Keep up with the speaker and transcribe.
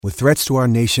With threats to our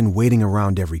nation waiting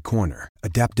around every corner,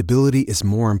 adaptability is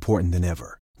more important than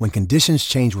ever. When conditions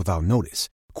change without notice,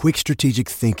 quick strategic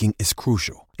thinking is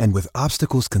crucial. And with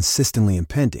obstacles consistently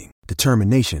impending,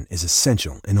 determination is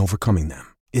essential in overcoming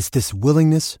them. It's this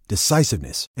willingness,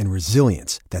 decisiveness, and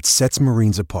resilience that sets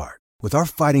Marines apart. With our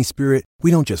fighting spirit, we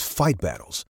don't just fight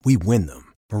battles, we win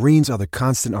them. Marines are the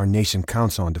constant our nation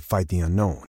counts on to fight the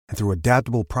unknown. And through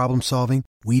adaptable problem solving,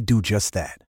 we do just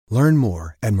that. Learn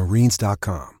more at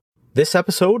marines.com. This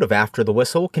episode of After the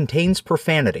Whistle contains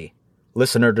profanity.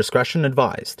 Listener discretion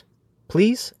advised.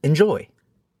 Please enjoy.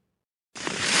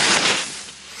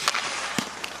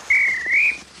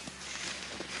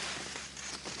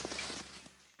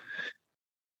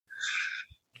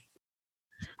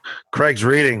 Craig's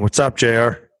reading. What's up, JR?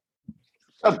 What's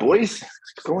up, boys?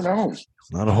 What's going on?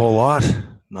 Not a whole lot.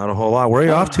 Not a whole lot. Where are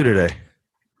you off to today?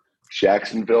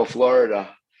 Jacksonville,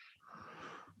 Florida.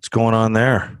 What's going on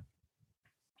there?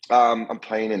 I'm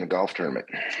playing in a golf tournament.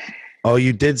 Oh,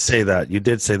 you did say that. You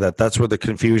did say that. That's where the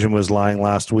confusion was lying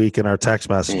last week in our text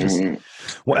messages. Mm-hmm.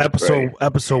 Well,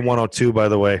 episode 102, by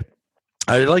the way.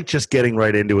 I like just getting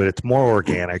right into it. It's more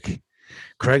organic.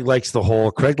 Craig likes to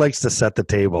set the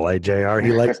table, JR.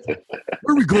 He likes to,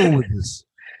 where are we going with this?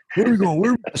 Where are we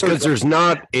going? Because there's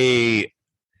not a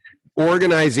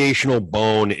organizational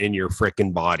bone in your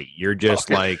freaking body. You're just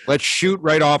like, let's shoot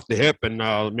right off the hip and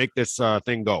make this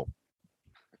thing go.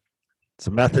 It's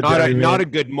a method. Not a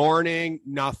good morning,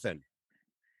 nothing.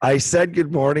 I said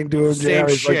good morning to him. Same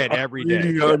shit every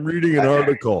day. I'm reading an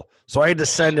article. So I had to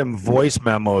send him voice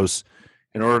memos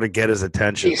in order to get his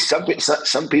attention.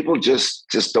 Some people just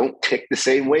don't tick the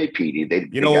same way, Petey. They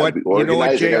what,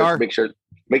 JR?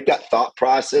 Make that thought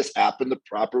process happen the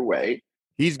proper way.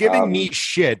 He's giving me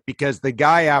shit because the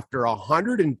guy, after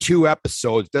 102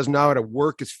 episodes, doesn't know how to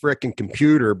work his freaking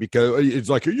computer because it's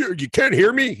like, you can't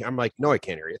hear me? I'm like, no, I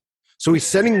can't hear you. So he's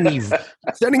sending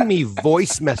me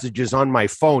voice messages on my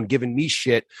phone, giving me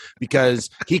shit because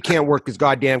he can't work his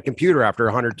goddamn computer after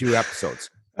 102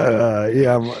 episodes.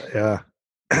 Yeah.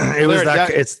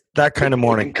 It's that kind of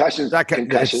morning. Concussions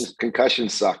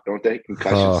suck, don't they?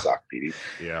 Concussions suck, Petey.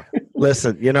 Yeah.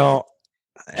 Listen, anyway,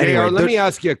 JR, let me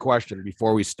ask you a question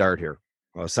before we start here.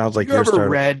 Well, it sounds like have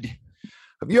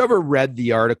you ever read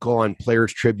the article on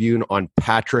Players Tribune on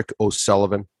Patrick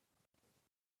O'Sullivan?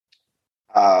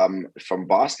 From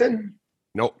Boston?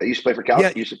 Nope. They used to play for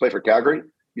Calgary. Used to play for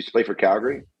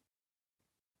Calgary.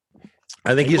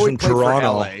 I think he's from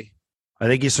Toronto. I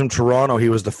think he's from Toronto. He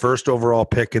was the first overall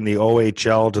pick in the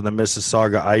OHL to the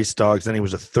Mississauga Ice Dogs. Then he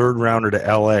was a third rounder to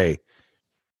LA.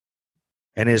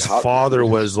 And his father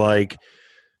was like,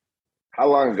 how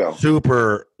long ago?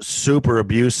 Super, super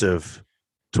abusive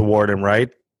toward him, right?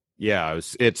 Yeah,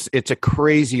 it's a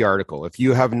crazy article. If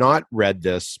you have not read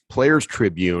this, Players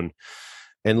Tribune,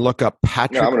 and look up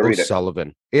Patrick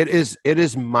O'Sullivan. It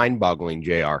is mind-boggling,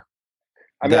 JR.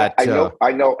 I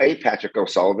know a Patrick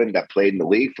O'Sullivan that played in the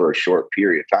league for a short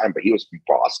period of time, but he was from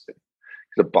Boston.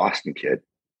 He's a Boston kid.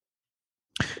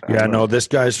 Yeah, no, this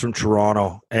guy's from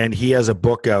Toronto, and he has a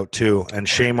book out too. And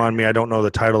shame on me, I don't know the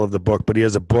title of the book, but he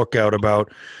has a book out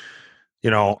about,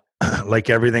 like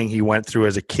everything he went through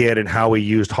as a kid and how he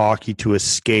used hockey to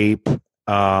escape,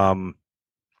 I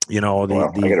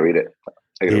gotta read it.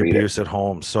 The abuse at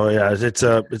home. So yeah, it's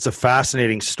a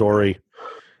fascinating story.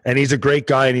 And he's a great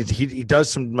guy, and he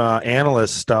does some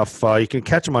analyst stuff. You can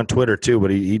catch him on Twitter too, but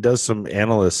he does some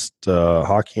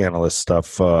hockey analyst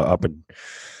stuff up in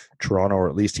Toronto, or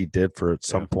at least he did for at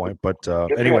some point. But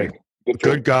anyway,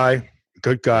 good guy.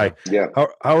 Yeah.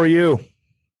 How are you?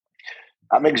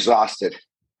 I'm exhausted.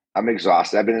 I've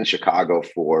been in Chicago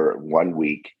for 1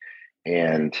 week,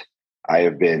 and I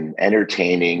have been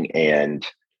entertaining and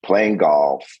playing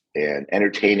golf and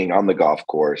entertaining on the golf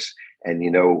course. And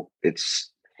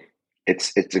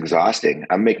it's exhausting.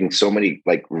 I'm making so many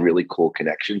like really cool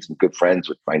connections and good friends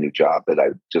with my new job that I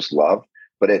just love.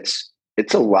 But it's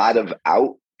a lot of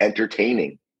out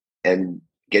entertaining and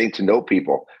getting to know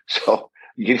people. So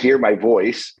you can hear my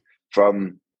voice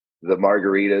from the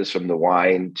margaritas, from the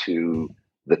wine to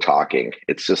the talking.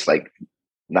 It's just like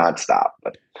nonstop.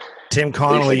 But Tim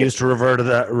Connolly used to refer to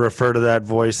that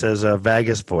voice as a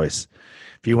Vegas voice.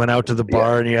 If you went out to the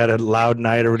bar and you had a loud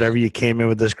night or whatever, you came in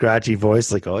with a scratchy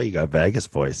voice, like, oh, you got Vegas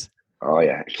voice. Oh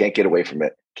yeah, can't get away from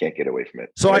it.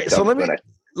 So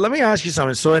let me ask you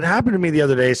something. So it happened to me the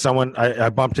other day. I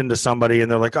bumped into somebody and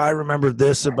they're like, I remember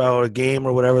this about a game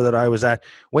or whatever that I was at.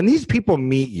 When these people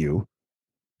meet you,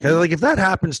 like if that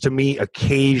happens to me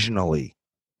occasionally,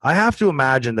 I have to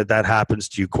imagine that happens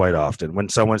to you quite often. When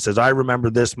someone says, I remember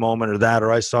this moment or that,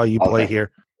 or I saw you play here.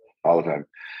 All the time.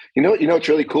 It's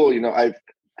really cool.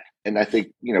 and I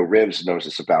think, Rivs knows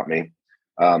this about me.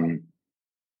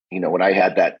 When I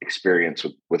had that experience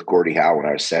with Gordie Howe when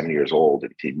I was 7 years old,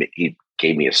 and he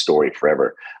gave me a story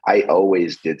forever. I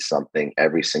always did something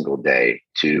every single day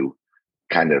to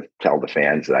kind of tell the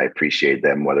fans that I appreciate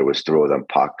them, whether it was throw them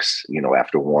pucks,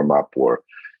 after warm up, or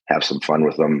have some fun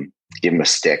with them, give them a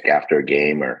stick after a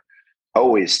game, or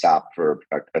always stop for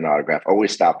an autograph,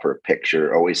 always stop for a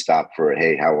picture, always stop for a,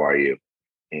 hey, how are you?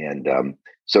 And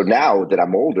so now that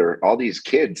I'm older, all these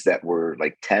kids that were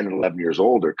like 10 and 11 years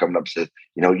old are coming up and said,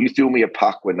 you threw me a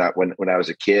puck when I was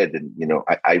a kid. And,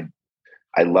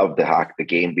 I love the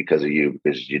game because of you,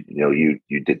 because you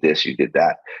did this, you did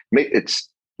that.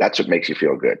 That's what makes you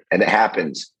feel good. And it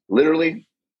happens literally,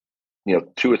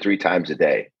 2 or 3 times a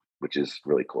day, which is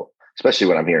really cool, especially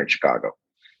when I'm here in Chicago.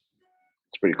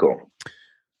 It's pretty cool.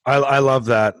 I love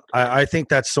that. I think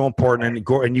that's so important.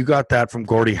 And you got that from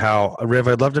Gordie Howe. Riv,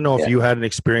 I'd love to know if you had an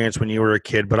experience when you were a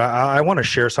kid, but I want to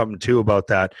share something too about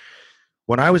that.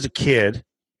 When I was a kid,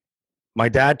 my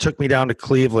dad took me down to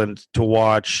Cleveland to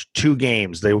watch 2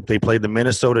 games. They played the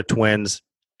Minnesota Twins,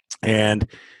 and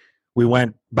we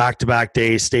went back-to-back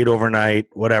days, stayed overnight,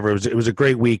 whatever. It was a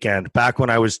great weekend back when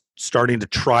I was starting to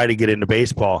try to get into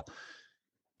baseball.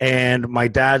 And my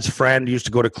dad's friend used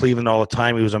to go to Cleveland all the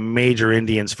time. He was a major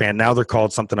Indians fan. Now they're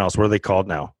called something else. What are they called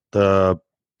now? The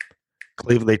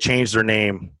Cleveland. They changed their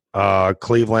name.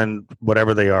 Cleveland,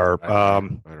 whatever they are. I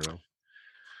don't know.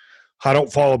 I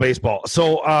don't follow baseball.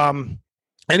 So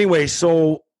anyway,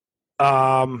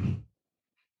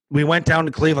 we went down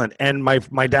to Cleveland, and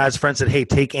my dad's friend said, hey,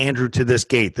 take Andrew to this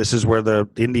gate. This is where the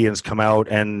Indians come out,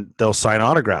 and they'll sign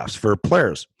autographs for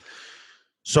players.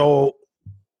 So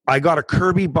I got a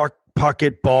Kirby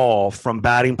Puckett ball from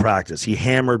batting practice. He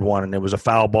hammered one, and it was a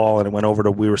foul ball, and it went over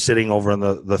we were sitting over on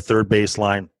the third base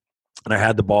line, and I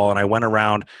had the ball, and I went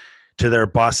around to their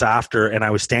bus after, and I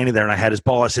was standing there, and I had his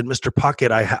ball. I said, Mr.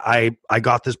 Puckett, I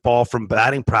got this ball from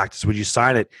batting practice. Would you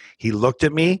sign it? He looked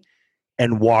at me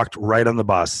and walked right on the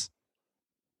bus.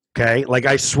 Okay? Like,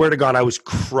 I swear to God, I was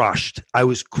crushed. I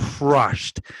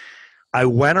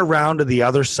went around to the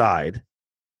other side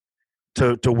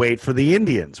to wait for the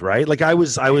Indians, right? Like, I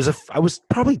was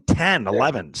probably 10,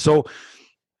 11. So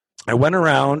I went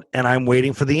around, and I'm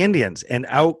waiting for the Indians, and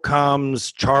out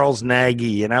comes Charles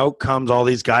Nagy, and out comes all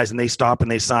these guys, and they stop and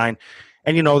they sign,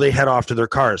 and they head off to their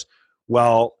cars.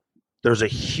 Well, there's a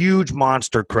huge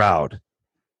monster crowd,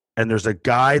 and there's a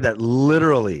guy that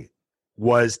literally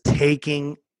was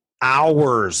taking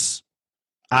hours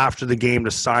after the game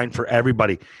to sign for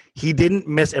everybody. He didn't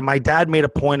miss, and my dad made a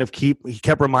point of he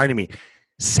kept reminding me,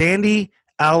 Sandy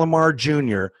Alomar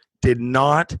Jr. did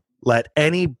not let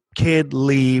any kid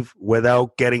leave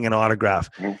without getting an autograph.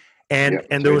 And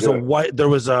there was a white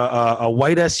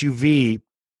SUV,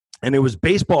 and it was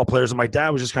baseball players, and my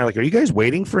dad was just kind of like, are you guys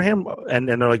waiting for him? And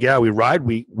they're like, yeah, we ride,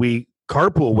 we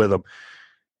carpool with him.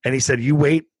 And he said, you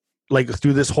wait like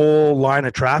through this whole line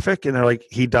of traffic? And they're like,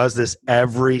 he does this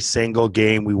every single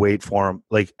game. We wait for him,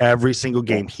 like every single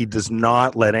game. He does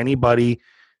not let anybody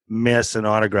miss an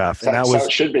autograph. And that's how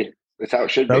it should be. That's how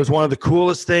it should be. That was one of the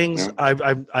coolest things.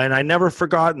 I never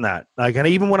forgotten that. Like, and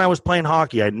even when I was playing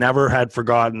hockey, I never had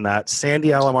forgotten that. Sandy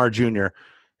Alomar Jr.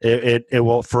 It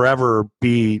will forever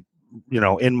be,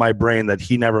 in my brain that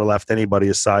he never left anybody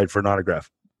aside for an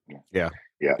autograph. Yeah.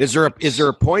 Yeah. Is there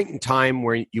a point in time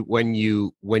where when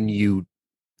you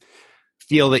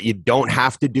feel that you don't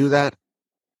have to do that?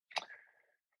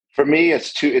 For me,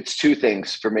 it's two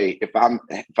things. For me, if I'm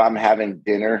having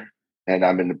dinner and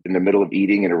I'm in the middle of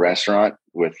eating in a restaurant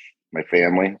with my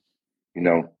family,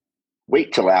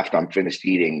 wait till after I'm finished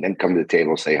eating, then come to the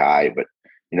table, say hi. But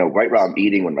right while I'm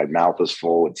eating, when my mouth is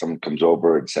full and someone comes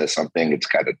over and says something, it's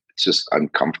just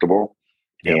uncomfortable.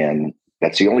 Yep. And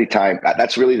that's the only time.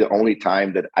 That's really the only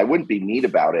time that I wouldn't be mean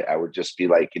about it. I would just be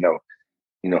like,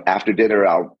 after dinner,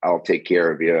 I'll take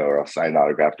care of you, or I'll sign an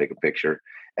autograph, take a picture.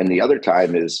 And the other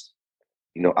time is,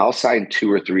 I'll sign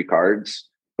 2 or 3 cards,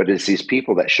 but it's these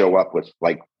people that show up with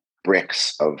like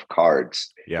bricks of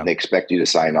cards. Yeah. And they expect you to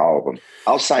sign all of them.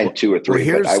 I'll sign 2 or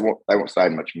 3, but I won't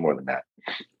sign much more than that.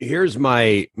 Here's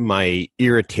my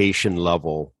irritation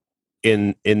level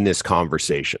in this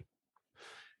conversation.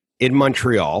 In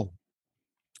Montreal,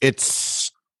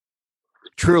 it's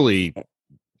truly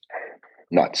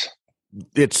nuts.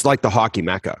 It's like the hockey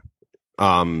mecca.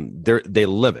 They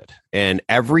live it, and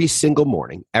every single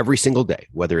morning, every single day,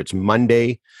 whether it's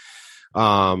Monday,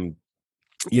 non-game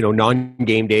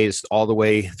days, all the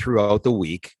way throughout the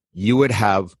week, you would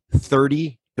have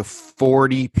 30 to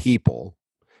 40 people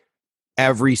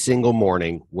every single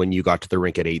morning when you got to the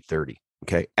rink at 8:30.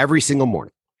 Okay, every single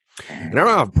morning, and I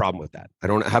don't have a problem with that. I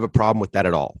don't have a problem with that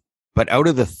at all. But out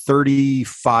of the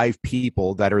 35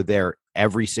 people that are there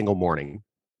every single morning,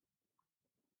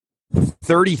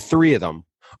 33 of them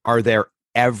are there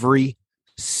every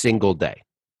single day.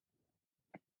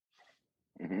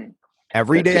 Mm-hmm.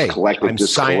 Every day, I'm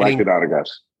signing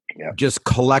autographs. Yeah. Just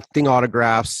collecting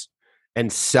autographs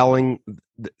and selling,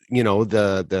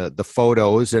 the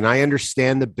photos. And I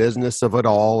understand the business of it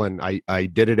all, and I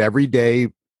did it every day.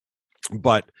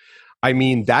 But I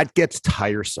mean, that gets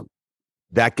tiresome.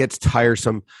 That gets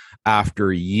tiresome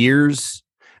after years.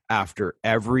 After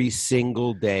every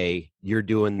single day, you're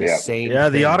doing the same. Yeah,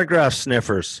 thing. the autograph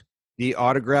sniffers. The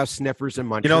autograph sniffers in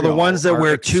Montreal. The ones that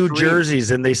wear extreme. 2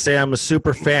 jerseys and they say, I'm a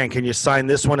super fan. Can you sign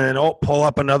this one? And then, pull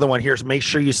up another one. Here's, make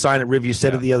sure you sign it. Riv, you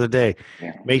said it the other day.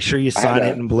 Yeah. Make sure you sign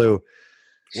it in blue.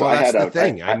 So well, that's the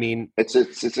thing. I mean, it's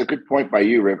a good point by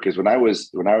you, Riv, because when I was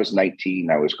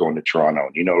 19, I was going to Toronto.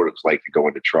 You know what it's like to go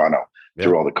into Toronto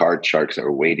through all the card sharks that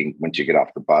were waiting once you get off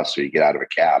the bus or you get out of a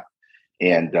cab.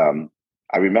 And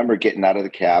I remember getting out of the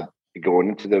cab, going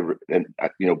into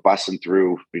bussing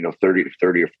through, 30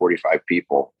 or 45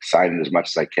 people, signing as much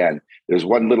as I can. There's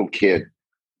one little kid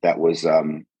that was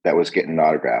getting an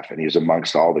autograph, and he was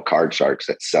amongst all the card sharks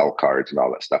that sell cards and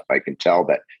all that stuff. I can tell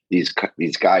that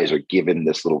these guys are giving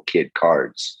this little kid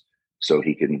cards so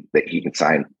he can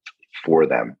sign for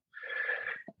them.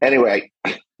 Anyway,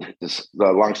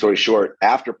 long story short,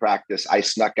 after practice, I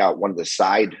snuck out one of the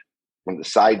side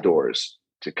doors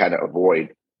to kind of avoid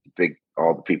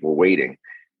all the people waiting.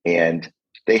 And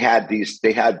they had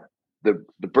the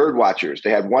bird watchers. They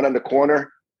had one on the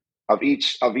corner of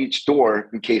each door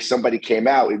in case somebody came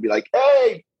out. We'd be like,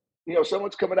 hey,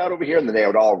 someone's coming out over here. And then they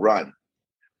would all run.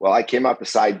 Well, I came out the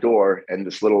side door,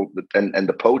 and and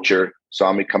the poacher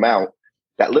saw me come out.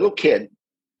 That little kid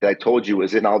that I told you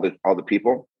was in all the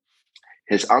people,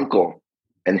 his uncle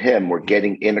and him were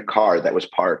getting in a car that was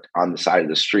parked on the side of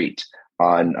the street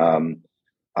on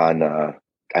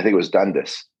I think it was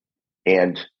Dundas.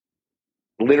 And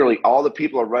literally all the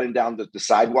people are running down the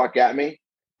sidewalk at me.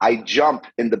 I jump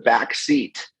in the back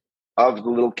seat of the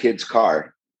little kid's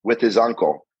car with his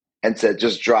uncle and said,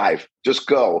 just drive, just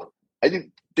go. I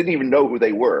didn't even know who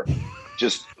they were.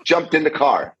 Just jumped in the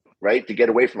car, right, to get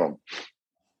away from them.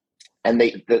 And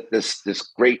this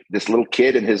little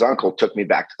kid and his uncle took me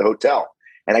back to the hotel.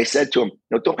 And I said to him,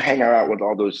 don't hang out with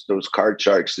all those card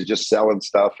sharks. They're just selling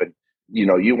stuff. And,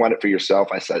 you want it for yourself.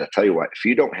 I said, I'll tell you what, if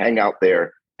you don't hang out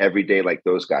there every day like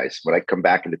those guys, when I come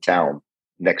back into town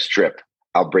next trip,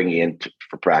 I'll bring you in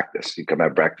for practice. You come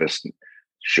have breakfast. And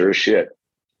sure as shit,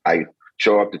 I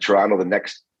show up to Toronto the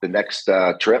next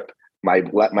trip. My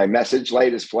message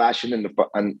light is flashing in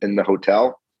the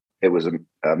hotel. It was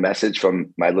a message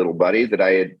from my little buddy that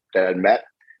I had met.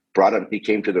 Brought him. He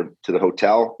came to the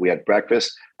hotel. We had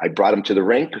breakfast. I brought him to the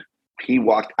rink. He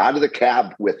walked out of the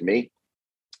cab with me,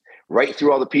 right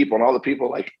through all the people, and all the people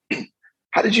like,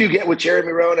 how did you get with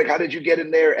Jeremy Roenick? How did you get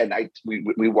in there? And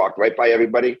we walked right by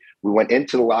everybody. We went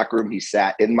into the locker room. He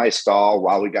sat in my stall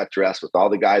while we got dressed with all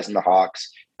the guys in the Hawks.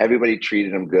 Everybody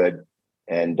treated him good.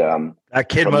 And that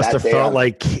kid must have felt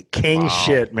like king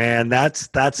shit, man.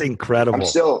 That's incredible.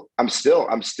 I'm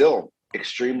still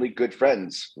extremely good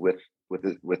friends with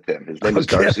him. His name is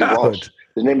Darcy Walsh.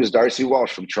 His name is Darcy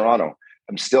Walsh from Toronto.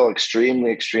 I'm still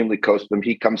extremely, extremely close to him.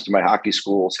 He comes to my hockey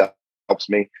schools, helps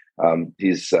me.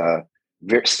 He's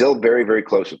still very, very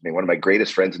close with me. One of my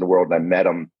greatest friends in the world. And I met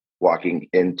him walking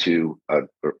into an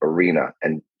arena,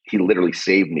 and he literally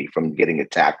saved me from getting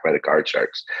attacked by the card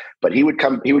sharks. But every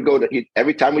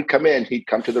time we'd come in, he'd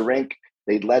come to the rink.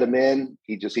 They'd let him in.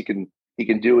 He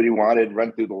can do what he wanted,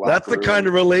 run through the locker That's the room. kind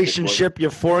of relationship you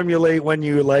formulate when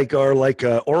you are like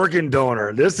an organ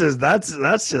donor. That's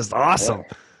just awesome.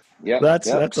 Yeah, that's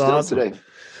awesome. Today.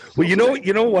 Well, you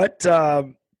know what?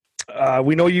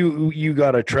 We know you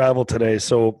got to travel today,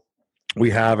 so we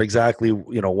have exactly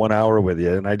 1 hour with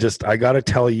you, and I got to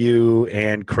tell you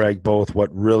and Craig both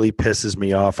what really pisses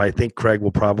me off. I think Craig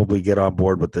will probably get on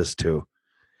board with this too.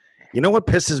 You know what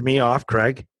pisses me off,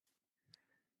 Craig?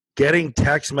 Getting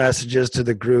text messages to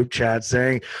the group chat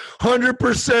saying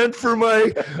 100% for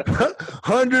my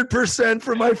 100%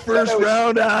 for my first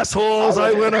round, assholes.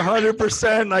 I win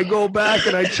 100%. And I go back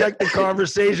and I check the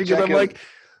conversation because I'm like,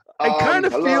 I kind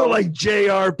of feel like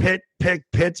JR picked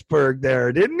Pittsburgh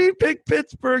there. Didn't he pick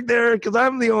Pittsburgh there? Because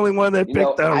I'm the only one that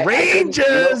picked the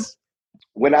Rangers.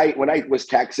 When I was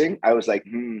texting, I was like,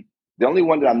 The only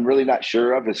one that I'm really not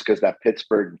sure of is because that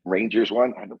Pittsburgh Rangers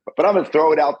one. But I'm going to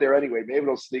throw it out there anyway. Maybe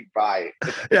it'll sneak by.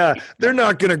 Yeah, they're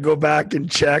not going to go back and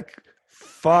check.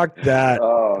 Fuck that.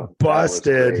 Oh,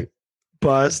 Busted.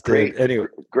 Great. Anyway.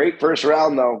 Great first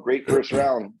round, though. Great first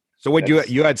round. So what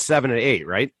you had 7 and 8,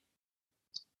 right?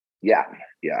 Yeah,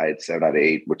 I had 7 out of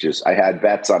 8, which is I had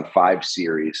bets on 5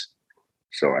 series,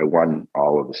 so I won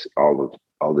all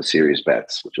the series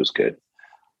bets, which was good.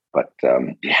 But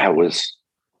it was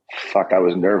fuck. I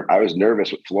was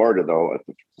nervous with Florida though at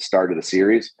the start of the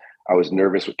series. I was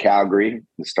nervous with Calgary at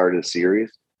the start of the series.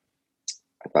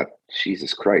 I thought,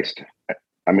 Jesus Christ.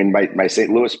 I mean, my St.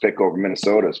 Louis pick over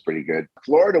Minnesota is pretty good.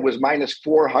 Florida was minus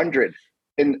 400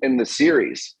 in the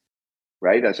series,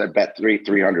 right? As I bet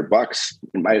 $300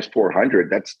 minus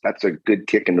 400. That's a good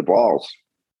kick in the balls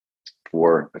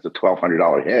that's a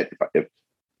 $1,200 hit if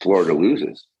Florida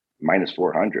loses minus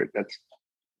 400.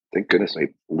 Thank goodness they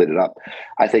lit it up.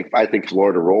 I think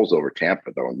Florida rolls over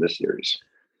Tampa though in this series.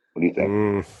 What do you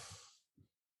think?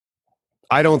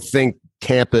 I don't think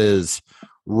Tampa is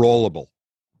rollable.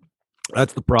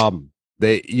 That's the problem.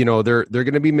 They're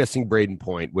going to be missing Braden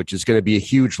Point, which is going to be a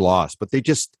huge loss, but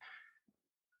it's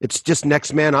just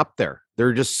next man up there.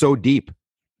 They're just so deep.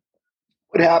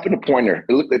 What happened to Pointer?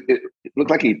 It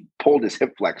looked like he pulled his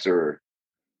hip flexor or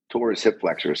tore his hip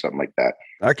flexor or something like that.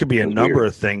 That could be a number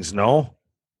of things, no?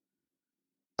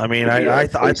 I mean, I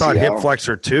thought hip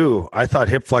flexor too.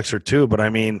 But I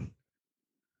mean,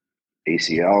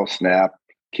 ACL snap,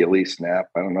 Achilles snap.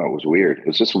 I don't know. It was weird. It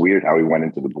was just weird how he went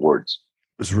into the boards.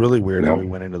 It was really weird how he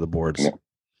went into the boards. Yeah.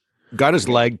 Got his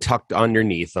leg tucked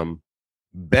underneath him,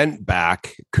 bent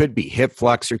back. Could be hip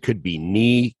flexor, could be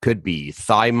knee, could be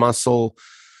thigh muscle.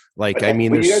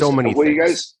 There's so many things. You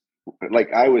guys,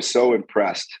 I was so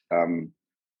impressed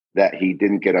that he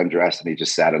didn't get undressed and he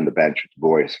just sat on the bench with the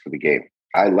boys for the game.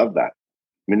 I love that.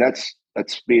 I mean, that's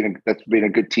being a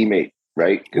good teammate,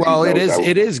 right? Well,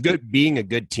 it is good being a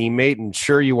good teammate, and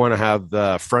sure, you want to have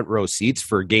the front row seats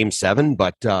for Game 7,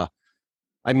 but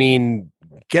I mean,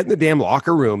 get in the damn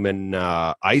locker room and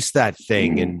ice that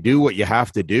thing and do what you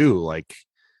have to do. I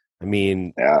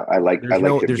mean, yeah,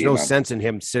 there's no sense in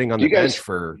him sitting on the bench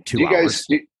for 2 hours.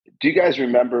 Do you guys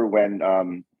remember when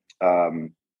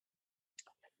who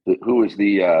was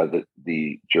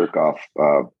the jerk off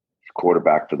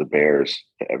quarterback for the Bears,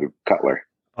 Cutler?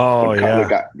 Oh,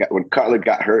 when Cutler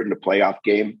got hurt in the playoff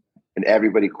game and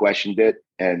everybody questioned it,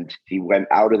 and he went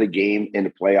out of the game in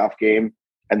the playoff game,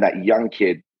 and that young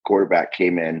kid quarterback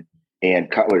came in,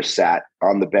 and Cutler sat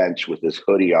on the bench with his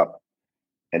hoodie up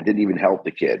and didn't even help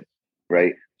the kid,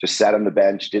 right? Just sat on the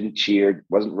bench, didn't cheer,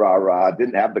 wasn't rah-rah,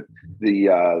 didn't have the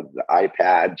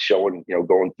iPad showing,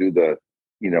 going through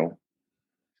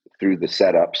through the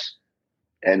setups.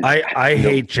 And I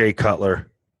hate Jay Cutler.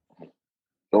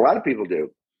 A lot of people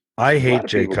do. I hate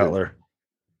Jay Cutler.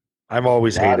 I've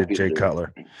always hated Jay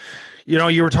Cutler.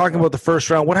 You were talking about the first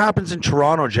round. What happens in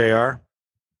Toronto, JR?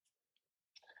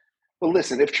 Well,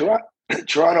 listen, if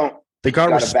Toronto they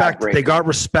got respect. They got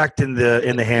respect in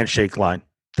the handshake line.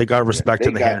 They got respect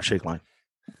in the handshake line.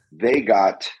 They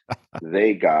got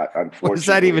unfortunately. What does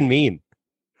that even mean?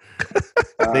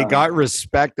 They got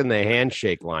respect in the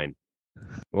handshake line.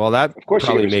 Well, that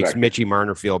probably makes Mitchie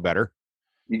Marner feel better.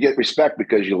 You get respect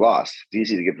because you lost.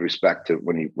 It's easy to give respect to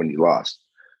when you lost.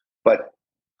 But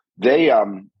they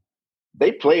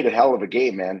played a hell of a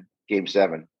game, man. Game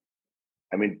 7.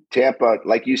 I mean, Tampa,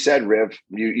 like you said, Riv,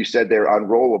 you said they're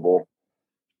unrollable.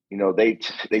 They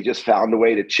just found a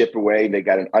way to chip away. They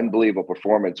got an unbelievable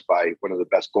performance by one of the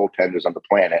best goaltenders on the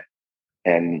planet,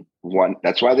 and won.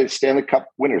 That's why they're Stanley Cup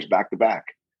winners back to back.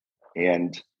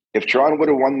 And if Toronto would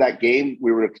have won that game,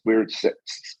 we were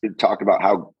talking about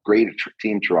how great a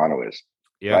team Toronto is,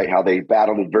 right? How they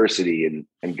battled adversity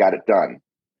and got it done.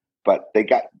 But they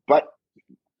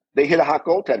hit a hot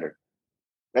goaltender.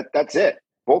 That's it.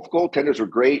 Both goaltenders were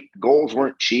great. Goals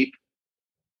weren't cheap,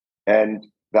 and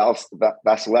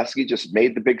Vasilevsky just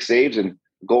made the big saves, and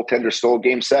the goaltender stole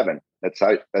Game 7. That's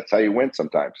how you win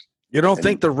sometimes. You don't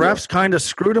think the refs kind of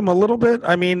screwed him a little bit?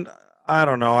 I mean, I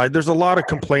don't know. There's a lot of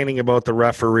complaining about the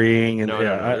refereeing, and no,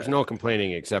 there's no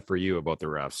complaining except for you about the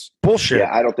refs. Bullshit.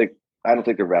 Yeah, I don't think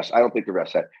the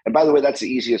refs had. And by the way, that's the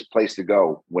easiest place to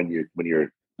go when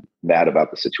you're mad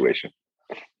about the situation,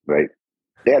 right?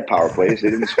 They had power plays. They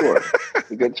didn't score. That's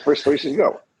the first place to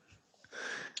go.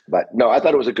 But no, I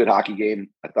thought it was a good hockey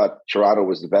game. I thought Toronto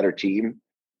was the better team.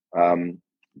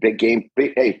 Big game.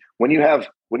 Hey, when you have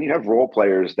role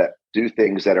players that do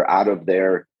things that are out of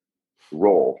their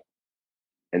role,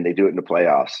 and they do it in the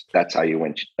playoffs, that's how you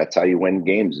win. That's how you win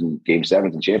games in Game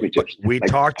 7s and championships. We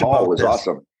talked about was this.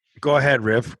 Awesome. Go ahead,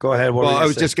 Riv. Go ahead. Well, I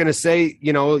was just going to say,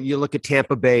 you look at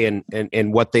Tampa Bay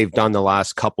and what they've done the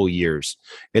last couple years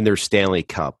in their Stanley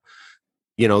Cup.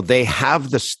 They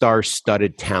have the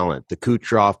star-studded talent, the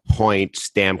Kucherov, Point,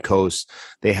 Stamkos.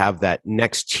 They have that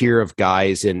next tier of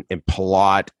guys in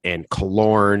Palat and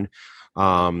Killorn.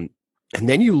 And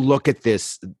then you look at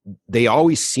this, they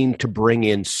always seem to bring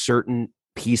in certain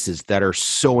pieces that are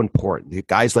so important. The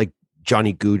guys like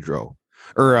Johnny Gaudreau,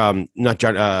 or not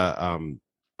John,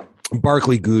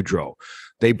 Barclay Goodrow.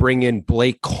 They bring in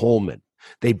Blake Coleman.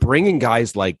 They bring in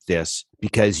guys like this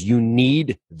because you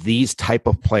need these type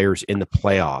of players in the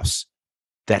playoffs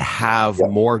that have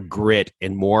more grit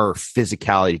and more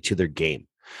physicality to their game.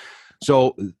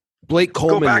 So Blake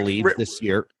Coleman leaves this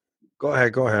year. Go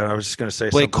ahead. I was just going to say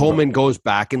Blake Coleman goes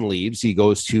back and leaves. He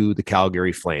goes to the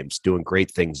Calgary Flames, doing great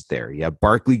things there. Yeah,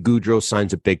 Barclay Goodrow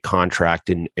signs a big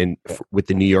contract with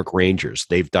the New York Rangers.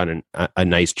 They've done a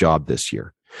nice job this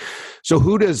year. So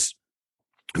who does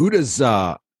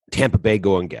Tampa Bay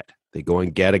go and get? They go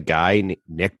and get a guy,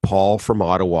 Nick Paul from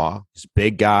Ottawa. He's a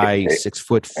big guy,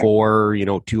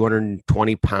 6'4",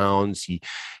 220 pounds.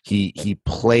 He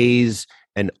plays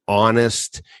an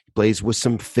honest. He plays with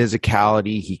some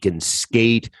physicality. He can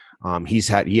skate. He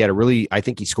had a really. I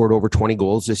think he scored over 20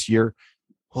 goals this year.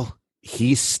 Well,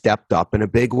 he stepped up in a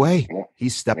big way.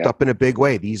 Up in a big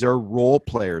way. These are role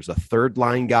players, a third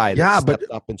line guy that stepped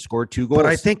up and scored 2 goals. But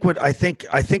I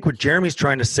think what Jeremy's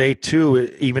trying to say too,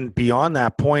 even beyond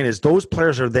that point, is those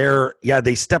players are there. Yeah,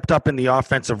 they stepped up in the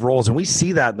offensive roles, and we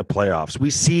see that in the playoffs. We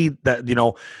see that,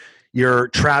 your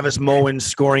Travis Moen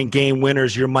scoring game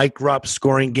winners, your Mike Rupp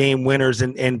scoring game winners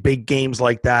and big games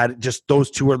like that. Just those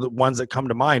two are the ones that come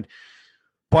to mind.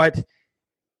 But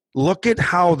look at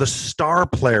how the star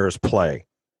players play.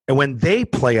 And when they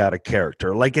play out of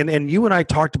character, like, and you and I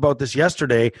talked about this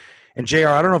yesterday, and JR,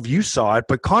 I don't know if you saw it,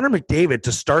 but Connor McDavid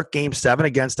to start game 7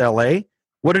 against LA,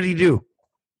 what did he do?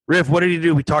 Riff, what did he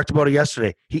do? We talked about it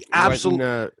yesterday. He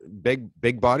absolutely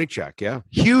big body check, yeah.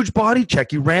 Huge body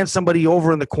check. He ran somebody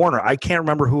over in the corner. I can't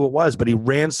remember who it was, but he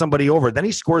ran somebody over. Then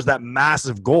he scores that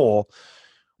massive goal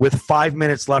with 5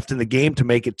 minutes left in the game to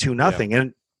make it 2-0. Yeah.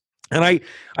 And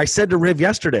I said to Riv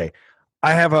yesterday,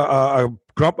 I have a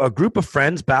group of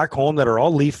friends back home that are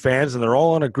all Leaf fans, and they're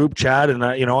all on a group chat, and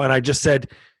I just said,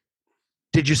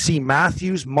 did you see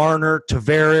Matthews, Marner,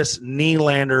 Tavares,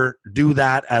 Nylander do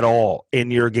that at all in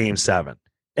your game 7?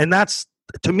 And that's,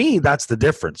 to me, that's the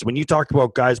difference. When you talk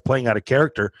about guys playing out of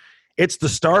character, it's the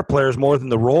star players more than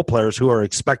the role players who are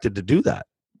expected to do that.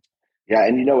 Yeah,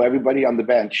 and everybody on the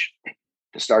bench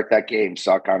to start that game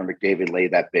saw Connor McDavid lay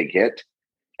that big hit,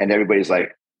 and everybody's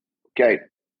like, okay,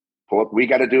 pull up, we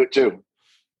got to do it too.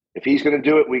 If he's going to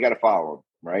do it, we got to follow him,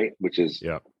 right? Which is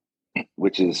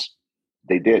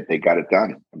they did. They got it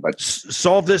done. But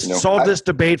solve this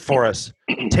debate for us.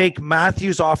 Take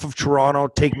Matthews off of Toronto.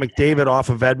 Take McDavid off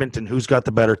of Edmonton. Who's got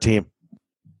the better team?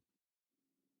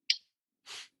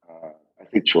 I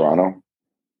think Toronto.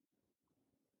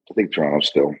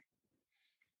 Still.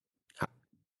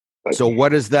 But, so what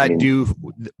does that do?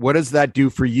 What does that do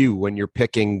for you when you're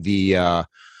picking the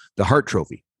Hart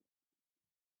Trophy?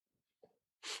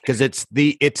 Because it's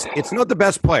not the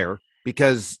best player.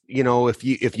 Because,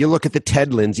 if you look at the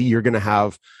Ted Lindsay, you're going to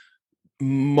have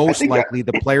most likely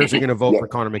the players are going to vote for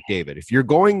Connor McDavid. If you're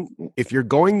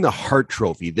going the Hart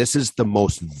Trophy, this is the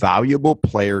most valuable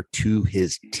player to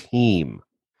his team.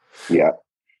 Yeah.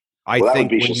 I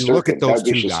think when you look at those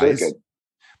two guys,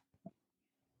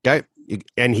 okay,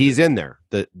 and he's in there.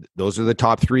 Those are the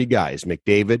top 3 guys,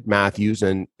 McDavid, Matthews,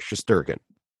 and Shesterkin.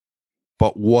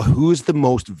 But who's the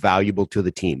most valuable to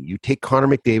the team? You take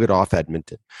Connor McDavid off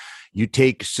Edmonton. You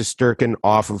take Shesterkin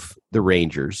off of the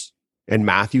Rangers and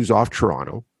Matthews off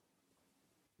Toronto.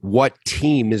 What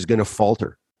team is going to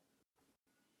falter?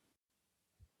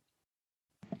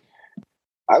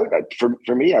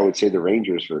 For me, I would say the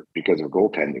Rangers because of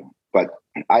goaltending. But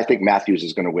I think Matthews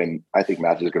is going to win. I think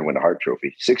Matthews is going to win the Hart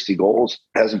Trophy. 60 goals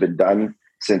hasn't been done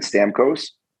since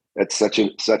Stamkos. That's such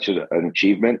an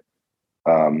achievement.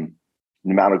 The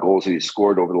amount of goals that he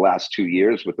scored over the last 2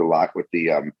 years with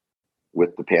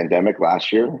the pandemic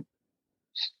last year.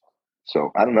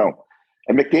 So I don't know.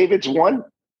 And McDavid's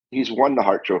he's won the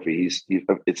Hart Trophy.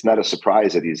 It's not a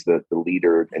surprise that he's the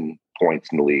leader in points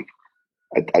in the league.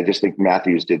 I just think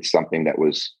Matthews did something that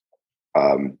was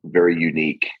very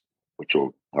unique, which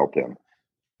will help him.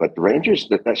 But the Rangers,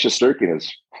 that's Shesterkin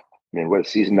is, what a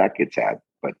season that kid's had.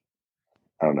 But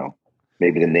I don't know.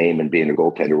 Maybe the name and being a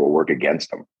goaltender will work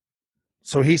against him.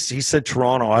 So he said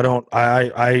Toronto.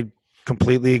 I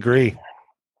completely agree.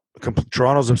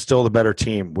 Toronto's still the better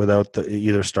team without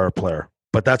either star player.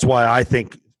 But that's why I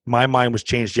think my mind was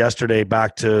changed yesterday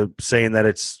back to saying that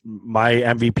it's my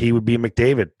MVP would be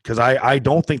McDavid. Because I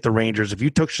don't think the Rangers, if you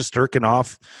took Shesterkin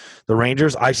off the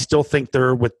Rangers, I still think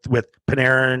they're with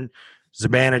Panarin,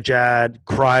 Zibanejad,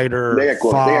 Kreider,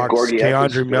 Fox,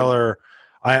 Keandre Miller.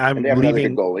 I'm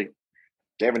leaving. Goalie.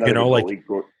 They have another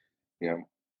goalie.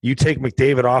 You take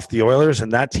McDavid off the Oilers,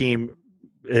 and that team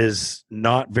is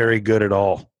not very good at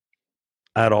all.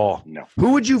 At all. No.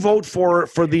 Who would you vote for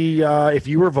the if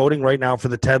you were voting right now for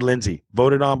the Ted Lindsay,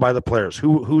 voted on by the players?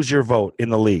 Who's your vote in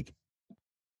the league?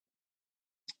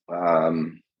 I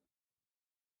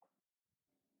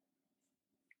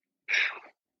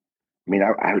mean,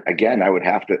 I would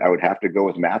have to go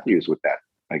with Matthews with that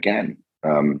again.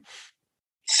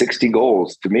 60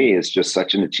 goals to me is just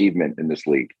such an achievement in this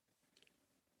league.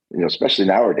 You know, especially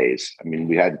nowadays. I mean,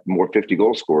 we had more 50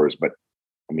 goal scorers, but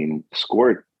I mean,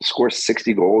 score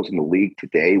 60 goals in the league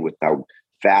today with how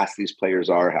fast these players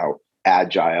are, how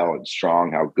agile and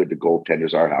strong, how good the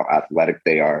goaltenders are, how athletic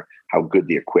they are, how good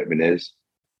the equipment is.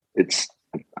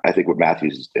 I think what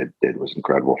Matthews did was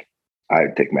incredible.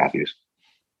 I'd take Matthews.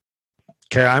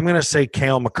 Okay, I'm going to say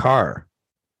Cale Makar.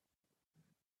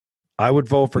 I would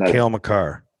vote for Cale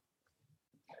Makar.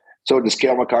 So does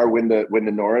Cale Makar win the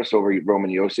Norris over Roman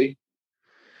Josi?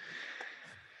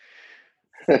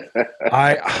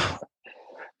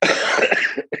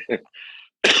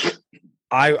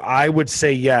 I would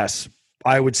say yes.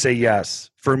 I would say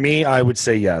yes. For me, I would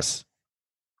say yes.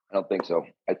 I don't think so.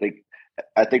 I think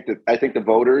the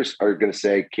voters are going to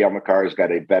say Cale Makar's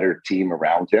got a better team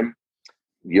around him.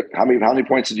 How many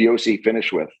points did Josi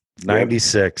finish with?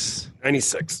 96.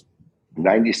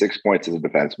 96 points as a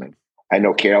defenseman. I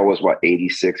know Cale was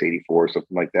 86, 84,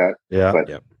 something like that. Yeah. But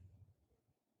you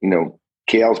know,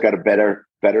 Cale's got a better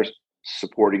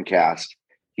supporting cast.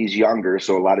 He's younger,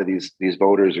 so a lot of these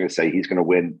voters are going to say he's going to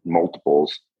win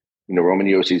multiples. You know, Roman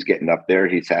Josi's getting up there.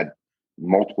 He's had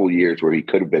multiple years where he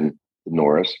could have been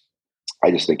Norris. I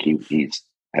just think he's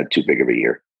had too big of a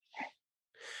year.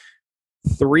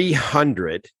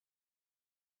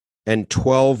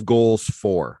 312 goals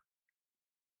for.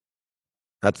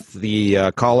 That's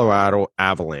the Colorado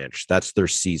Avalanche. That's their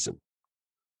season.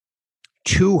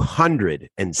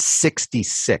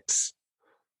 266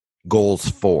 goals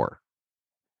for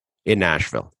in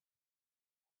Nashville.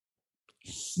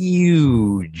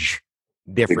 Huge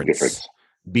difference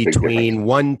between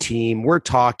one team. We're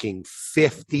talking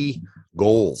 50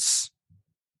 goals.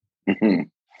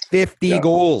 50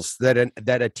 goals that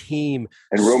a team.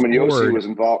 And Roman Josi was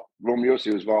involved. Roman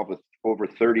Josi was involved with over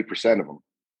 30% of them.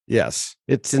 Yes,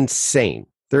 it's insane.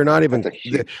 They're not even.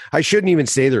 I shouldn't even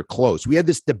say they're close. We had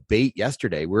this debate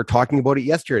yesterday. We were talking about it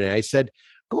yesterday. I said,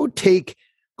 go take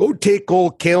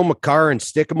old Cale Makar and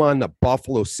stick him on the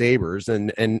Buffalo Sabres,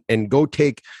 and go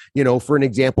take, you know, for an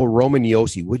example, Roman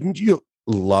Josi. Wouldn't you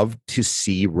love to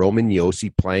see Roman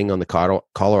Josi playing on the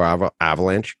Colorado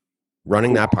Avalanche,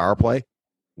 running that power play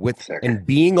and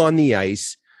being on the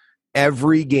ice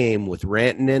every game with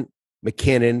Rantanen,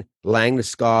 McKinnon,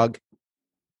 Landeskog?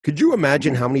 Could you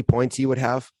imagine how many points he would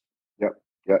have? Yep.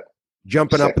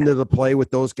 Jumping up into the play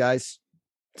with those guys.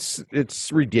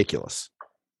 It's ridiculous.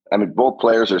 I mean, both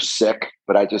players are sick,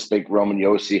 but I just think Roman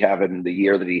Josi having the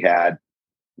year that he had,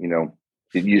 you know,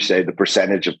 did you say the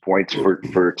percentage of points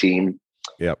for a team?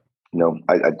 Yep. You know,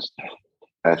 I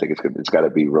think it's got to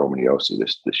be Roman Josi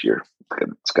this year.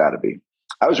 It's got to be.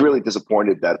 I was really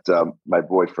disappointed that my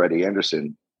boy Freddie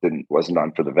Anderson wasn't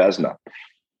on for the Vezina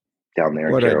down there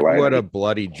in Carolina. What a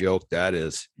bloody joke that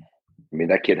is. I mean,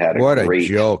 that kid had a great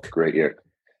year.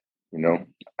 You know,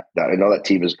 I know that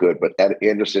team is good, but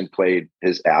Anderson played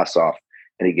his ass off,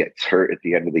 and he gets hurt at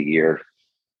the end of the year.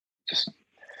 Just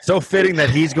so fitting that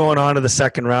he's going on to the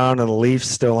second round, and the Leafs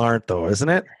still aren't, though, isn't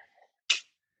it?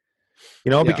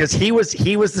 You know, because he was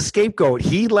the scapegoat.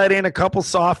 He let in a couple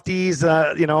softies,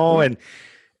 you know, and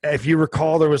if you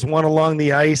recall, there was one along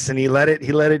the ice, and he let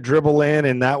it dribble in,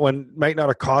 and that one might not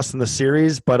have cost him the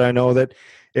series, but I know that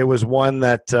it was one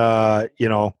that you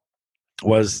know,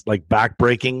 was like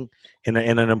backbreaking in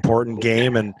an important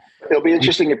game. And it'll be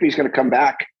interesting if he's going to come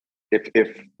back,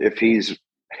 if he's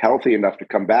healthy enough to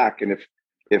come back, and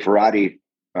if Roddy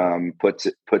puts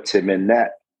him in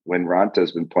net when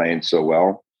Ranta's been playing so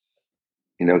well.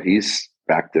 You know, he's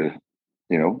back to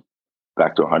 100%.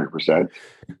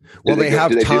 Well, they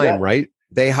have time, right?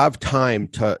 They have time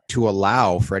to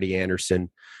allow Freddie Anderson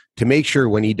to make sure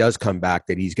when he does come back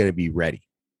that he's going to be ready.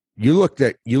 You look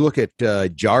at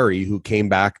Jari, who came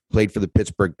back, played for the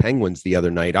Pittsburgh Penguins the other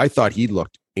night. I thought he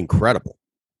looked incredible.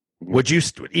 Would you,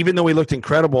 even though he looked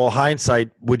incredible,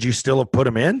 hindsight, would you still have put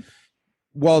him in?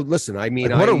 Well, listen, I mean,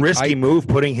 what a risky move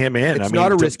putting him in. It's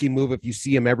not a risky move if you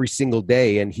see him every single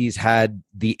day, and he's had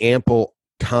the ample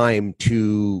time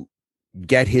to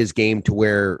get his game to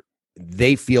where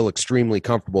they feel extremely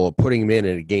comfortable of putting him in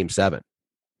a game 7.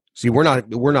 See, we're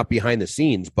not behind the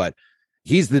scenes, but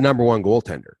he's the number one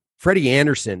goaltender. Freddie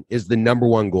Anderson is the number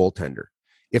one goaltender.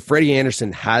 If Freddie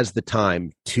Anderson has the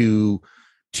time to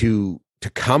to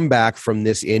come back from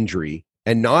this injury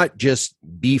and not just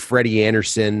be Freddie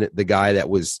Anderson, the guy that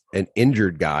was an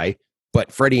injured guy,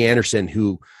 but Freddie Anderson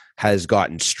who has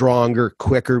gotten stronger,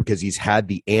 quicker, because he's had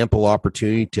the ample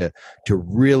opportunity to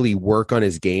really work on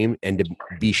his game and to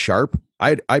be sharp.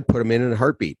 I'd put him in a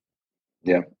heartbeat.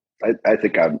 Yeah, I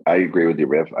think I agree with you,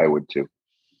 Riv. I would too.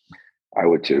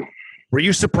 Were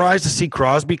you surprised to see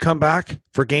Crosby come back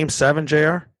for Game 7,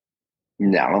 JR?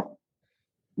 No.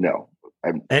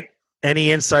 And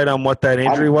any insight on what that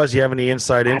injury was? You have any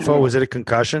inside info? Was it a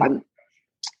concussion?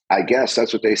 I guess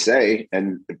that's what they say.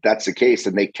 And if that's the case,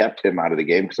 then they kept him out of the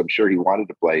game because I'm sure he wanted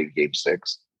to play Game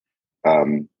 6.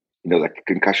 The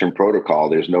concussion protocol,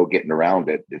 there's no getting around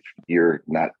it. If you're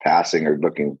not passing or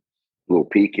looking a little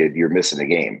peaked, you're missing a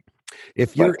game.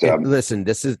 Listen,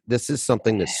 this is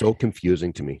something that's so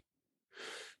confusing to me.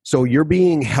 So you're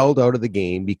being held out of the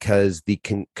game because the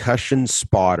concussion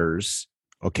spotters,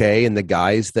 okay, and the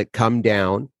guys that come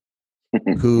down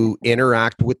who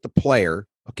interact with the player,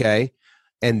 okay,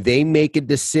 and they make a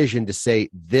decision to say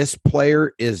this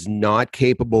player is not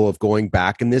capable of going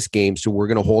back in this game, so we're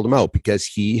going to hold him out because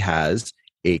he has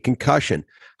a concussion.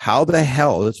 How the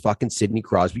hell is fucking Sidney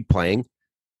Crosby playing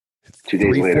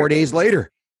 4 days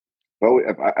later? Well,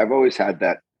 I've always had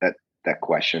that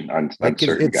question on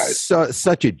certain guys.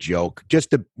 Such a joke.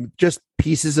 Just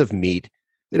pieces of meat.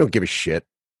 They don't give a shit.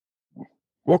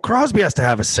 Well, Crosby has to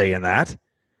have a say in that.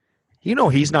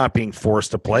 He's not being forced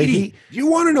to play. Do you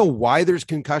want to know why there's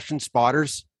concussion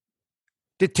spotters?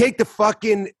 To take the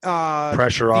fucking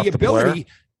pressure off the player.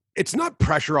 It's not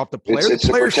pressure off the player. The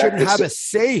player shouldn't have a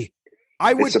say.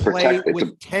 I would play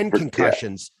with 10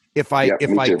 concussions if I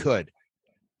could.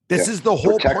 This is the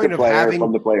whole point of having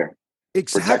from the player.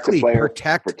 Exactly.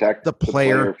 Protect the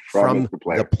player from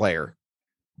the player.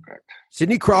 Correct.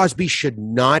 Sidney Crosby should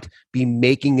not be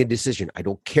making a decision. I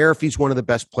don't care if he's one of the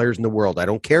best players in the world. I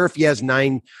don't care if he has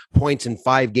 9 points in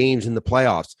 5 games in the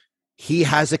playoffs. He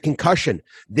has a concussion.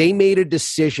 They made a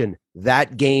decision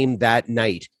that game, that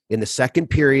night, in the second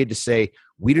period to say,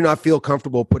 we do not feel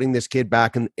comfortable putting this kid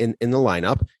back in the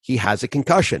lineup. He has a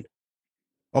concussion.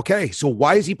 Okay, so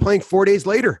why is he playing 4 days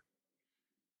later?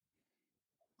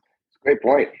 Great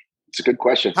point. It's a good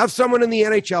question. Have someone in the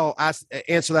NHL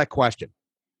answer that question.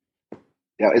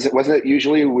 Yeah, wasn't it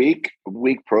usually a week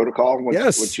protocol?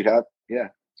 Yes. What you have? Yeah,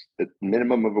 the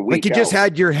minimum of a week. Like you just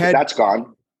had your head. But that's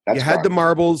gone. You had the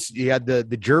marbles. You had the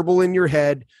gerbil in your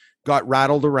head. Got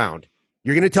rattled around.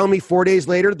 You're going to tell me 4 days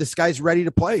later this guy's ready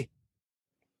to play?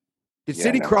 Did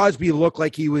Sidney Crosby look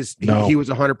like he was? No. He was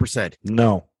 100%.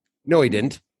 No, he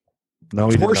didn't. No,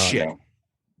 he did not. Shit. No.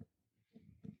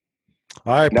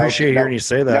 I appreciate hearing you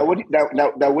say that.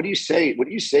 Now, what do you say? What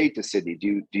do you say to Sidney?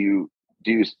 Do you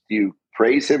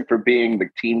praise him for being the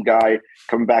team guy,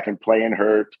 coming back and playing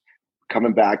hurt,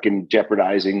 coming back and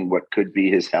jeopardizing what could be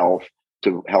his health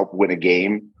to help win a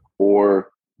game,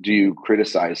 or do you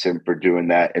criticize him for doing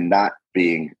that and not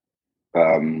being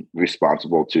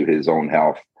responsible to his own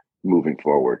health moving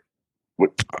forward?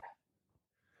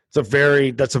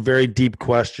 That's a very deep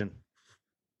question.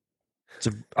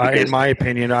 In my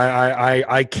opinion,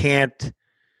 I can't.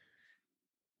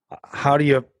 How do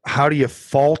you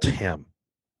fault him?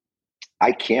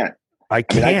 I can't. I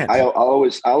can't. I'll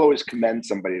always commend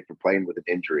somebody for playing with an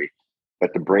injury,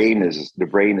 but the brain is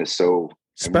so.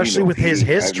 Especially with his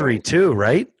history too,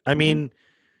 right? I mean,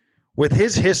 with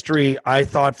his history, I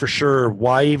thought for sure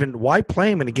why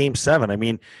play him in a Game 7? I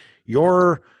mean,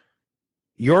 your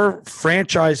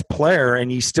franchise player,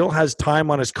 and he still has time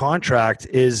on his contract,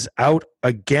 is out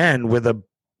again with a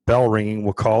bell ringing,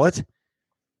 we'll call it.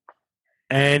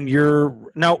 And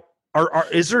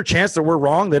is there a chance that we're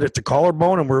wrong, that it's a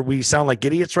collarbone and we sound like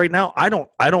idiots right now? I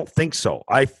don't think so.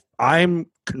 I'm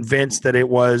convinced that it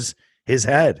was his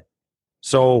head.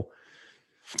 So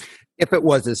if it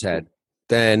was his head,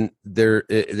 then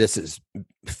this is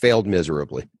failed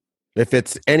miserably. If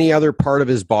it's any other part of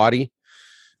his body,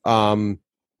 that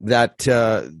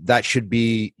should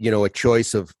be, a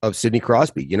choice of Sidney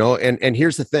Crosby, and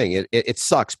here's the thing. It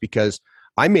sucks because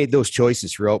I made those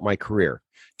choices throughout my career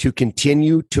to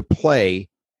continue to play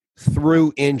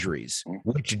through injuries,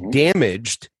 which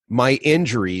damaged my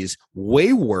injuries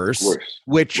way worse.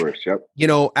 Yep.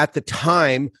 At the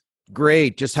time,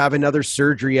 great, just have another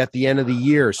surgery at the end of the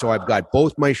year. So I've got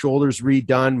both my shoulders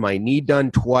redone, my knee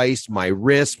done twice, my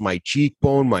wrist, my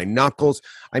cheekbone, my knuckles.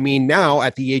 I mean, now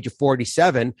at the age of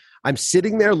 47, I'm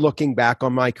sitting there looking back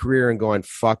on my career and going,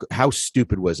 fuck, how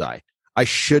stupid was I? I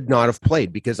should not have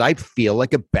played because I feel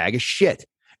like a bag of shit.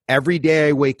 Every day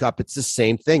I wake up, it's the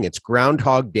same thing. It's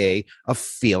Groundhog Day of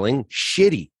feeling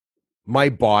shitty. My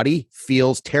body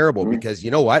feels terrible because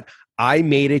you know what? I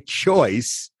made a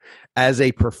choice as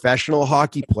a professional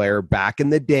hockey player back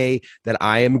in the day that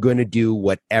I am going to do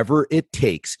whatever it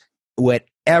takes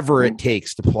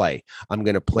to play. I'm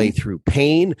going to play through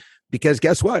pain, because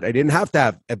guess what? I didn't have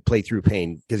to play through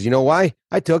pain, because you know why?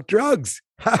 I took drugs.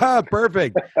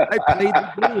 Perfect. I played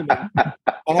the game.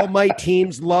 All my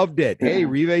teams loved it. Hey,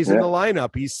 Rive's in the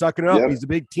lineup. He's sucking it up. He's a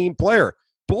big team player.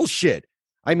 Bullshit.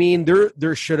 I mean,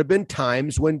 there should have been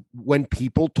times when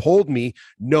people told me,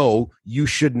 no, you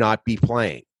should not be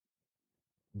playing.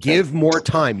 Give more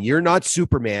time. You're not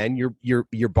Superman.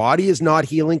 Your body is not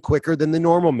healing quicker than the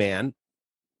normal man.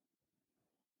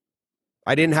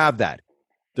 I didn't have that.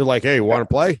 They're like, hey, you want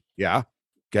to play? Yeah.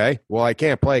 Okay. Well, I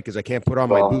can't play because I can't put on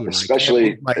my boot.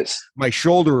 Especially my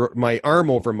shoulder, my arm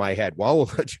over my head. Well,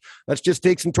 let's just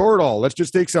take some Toradol. Let's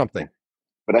just take something.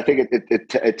 But I think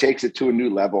it takes it to a new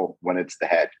level when it's the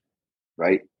head,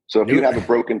 right? So if you have a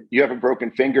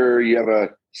broken finger, you have a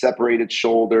separated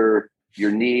shoulder,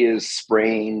 your knee is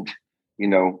sprained,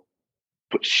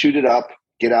 shoot it up,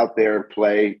 get out there,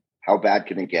 play. How bad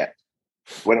can it get?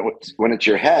 When it's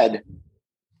your head,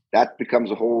 that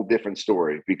becomes a whole different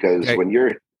story, because when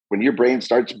your brain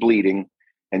starts bleeding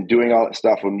and doing all that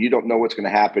stuff, when you don't know what's going to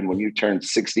happen when you turn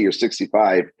 60 or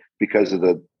 65 because of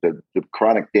the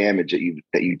chronic damage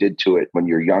that you did to it when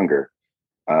you're younger,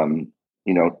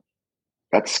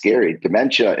 that's scary.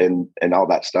 Dementia and all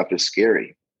that stuff is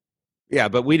scary. Yeah,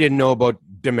 but we didn't know about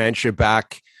dementia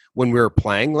back when we were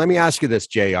playing. Let me ask you this,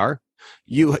 JR.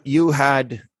 You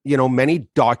had, many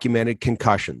documented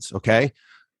concussions, okay?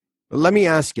 Let me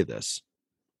ask you this.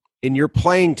 In your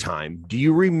playing time, do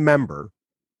you remember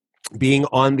being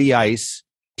on the ice,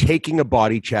 taking a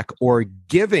body check or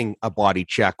giving a body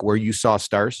check where you saw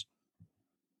stars?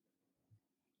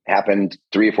 Happened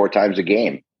 3 or 4 times a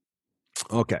game.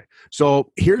 Okay.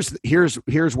 So here's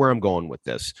where I'm going with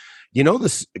this.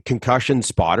 This concussion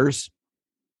spotters,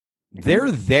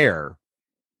 they're there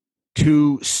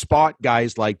to spot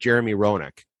guys like Jeremy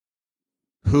Roenick,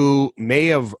 who may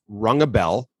have rung a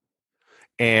bell,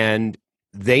 and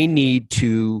they need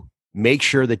to make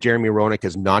sure that Jeremy Roenick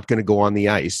is not going to go on the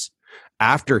ice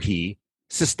after he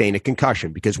sustained a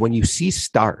concussion. Because when you see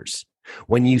stars,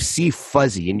 when you see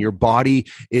fuzzy, and your body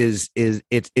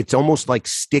it's almost like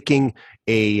sticking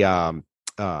a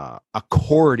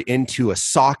cord into a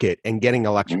socket and getting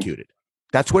electrocuted.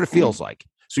 That's what it feels like.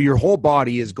 So your whole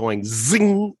body is going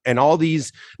zing, and all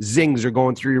these zings are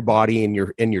going through your body, and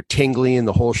you're tingling in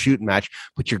the whole shooting match,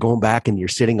 but you're going back and you're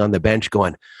sitting on the bench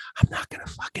going, I'm not going to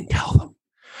fucking tell them.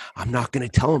 I'm not going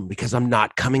to tell them because I'm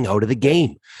not coming out of the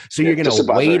game. So you're going to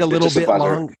wait a little bit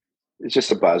long. It's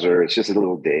just a buzzer. It's just a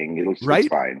little ding. It's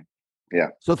fine. Yeah.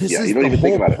 So this is the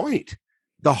whole point.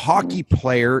 The hockey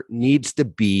player needs to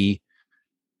be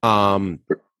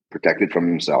protected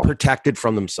from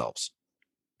themselves.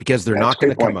 Because they're not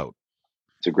going to come out.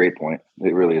 It's a great point.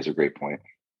 It really is a great point.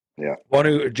 Yeah.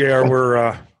 JR,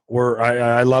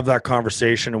 I love that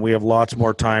conversation, and we have lots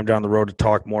more time down the road to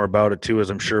talk more about it too,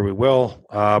 as I'm sure we will.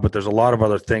 But there's a lot of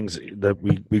other things that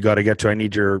we got to get to. I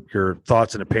need your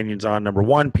thoughts and opinions on. Number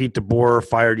one, Pete DeBoer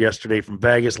fired yesterday from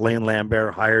Vegas. Lane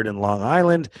Lambert hired in Long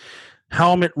Island.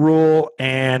 Helmet rule,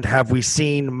 and have we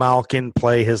seen Malkin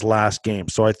play his last game?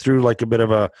 So I threw like a bit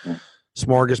of a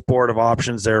smorgasbord of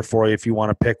options there for you if you want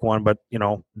to pick one. But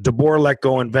DeBoer let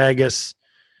go in Vegas.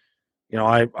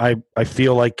 I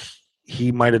feel like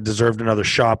he might have deserved another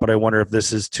shot, but I wonder if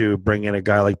this is to bring in a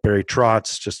guy like Barry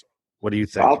Trotz. Just what do you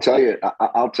think? I'll tell you.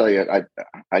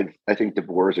 I think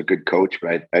DeBoer is a good coach,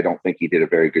 but I don't think he did a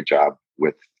very good job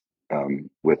with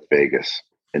Vegas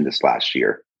in this last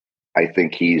year. I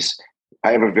think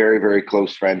I have a very, very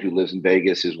close friend who lives in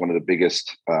Vegas, is one of the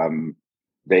biggest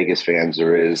Vegas fans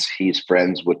there is. He's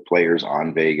friends with players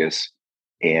on Vegas,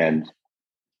 and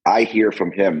I hear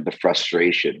from him the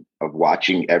frustration of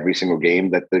watching every single game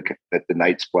that the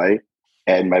Knights play.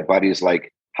 And my buddy's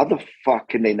like, how the fuck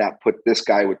can they not put this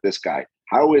guy with this guy?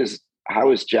 How is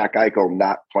Jack Eichel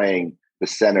not playing the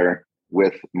center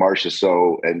with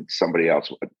Marchessault and somebody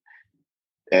else?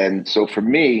 And so for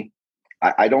me,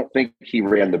 I don't think he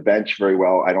ran the bench very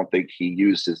well. I don't think he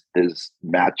used his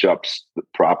matchups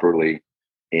properly,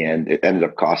 and it ended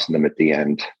up costing them at the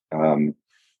end.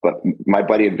 But my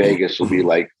buddy in Vegas will be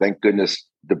like, thank goodness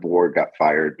DeBoer got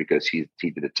fired because he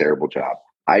did a terrible job.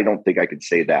 I don't think I could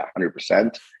say that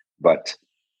 100%, but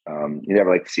you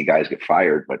never like to see guys get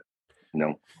fired, but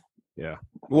Yeah.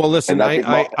 Well, listen,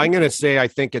 I'm going to say, I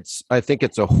think it's a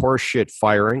horseshit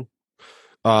firing.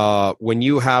 When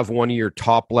you have one of your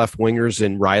top left wingers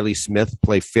in Riley Smith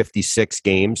play 56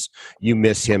 games, you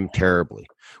miss him terribly.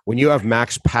 When you have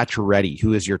Max Pacioretty,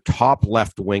 who is your top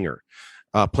left winger,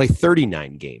 play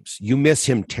 39 games. You miss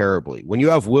him terribly. When you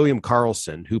have William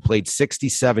Karlsson, who played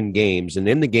 67 games, and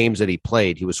in the games that he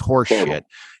played, he was horseshit,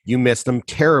 you miss them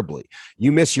terribly.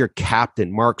 You miss your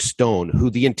captain, Mark Stone, who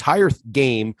the entire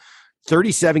game,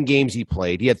 37 games he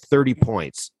played, he had 30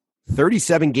 points.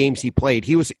 37 games he played,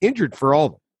 he was injured for all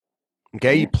of them.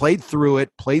 Okay, he played through it.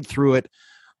 Jack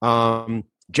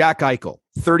Eichel,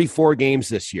 34 games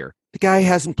this year. The guy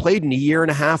hasn't played in a year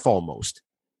and a half almost.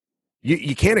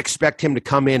 You can't expect him to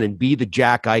come in and be the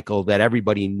Jack Eichel that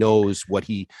everybody knows what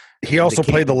he also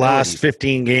played the last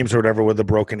 15 games or whatever with a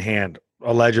broken hand,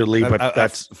 allegedly, but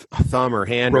that's a thumb or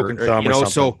hand, broken thumb or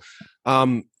something.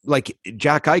 So, like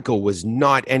Jack Eichel was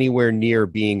not anywhere near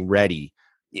being ready.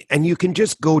 And you can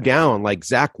just go down like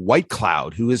Zach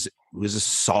Whitecloud, who is a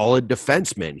solid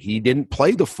defenseman. He didn't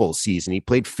play the full season. He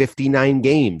played 59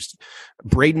 games.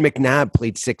 Braden McNabb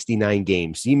played 69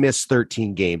 games. He missed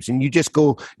 13 games. And you just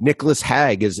go, Nicholas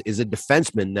Hagg is a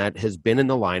defenseman that has been in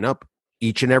the lineup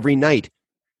each and every night.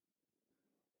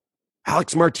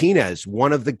 Alex Martinez,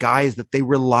 one of the guys that they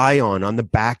rely on the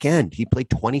back end. He played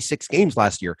 26 games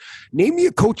last year. Name me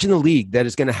a coach in the league that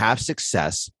is going to have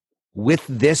success with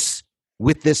this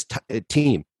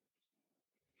team.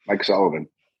 Mike Sullivan.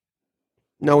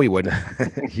 No, he wouldn't.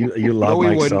 you love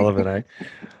Mike Sullivan, eh?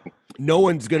 No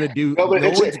one's going to do.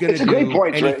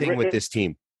 Anything with this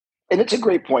team. And it's a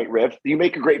great point, Riv. You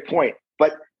make a great point.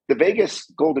 But the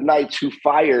Vegas Golden Knights, who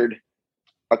fired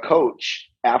a coach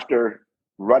after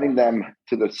running them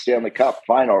to the Stanley Cup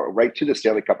final, right to the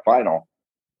Stanley Cup final,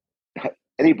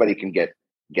 anybody can get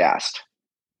gassed.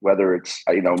 Whether it's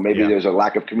maybe there's a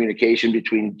lack of communication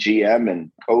between GM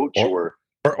and coach, or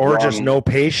just no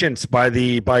patience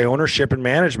by ownership and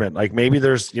management. Like maybe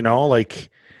there's how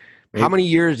many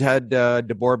years had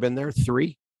DeBoer been there?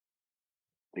 3?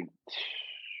 I think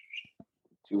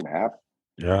 2.5.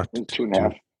 Yeah,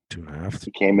 2.5. 2.5.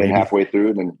 He came in halfway through,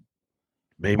 and then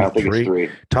maybe 3.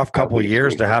 Tough couple of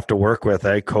years to have to work with,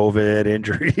 COVID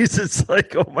injuries. It's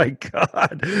like, oh my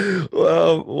god.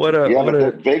 Well,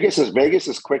 Vegas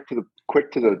is quick to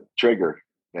the trigger.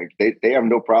 Like they have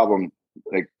no problem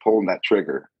pulling that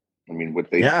trigger. I mean, what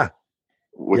they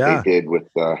did with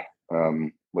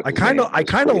I kind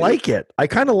of like it. I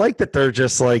kind of like that they're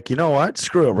just like, you know what?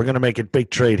 Screw it. We're going to make a big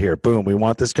trade here. Boom. We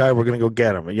want this guy. We're going to go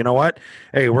get him. You know what?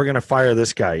 Hey, we're going to fire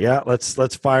this guy. Yeah,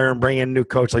 let's fire and bring in a new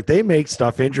coach. Like they make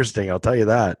stuff interesting. I'll tell you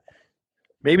that.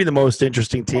 Maybe the most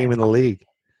interesting team in the league.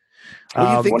 What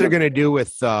do you think they're going to do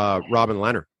with Robin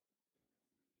Leonard?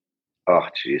 Oh,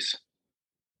 jeez.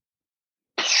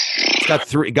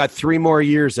 Got 3 more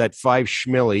years at 5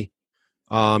 schmilly.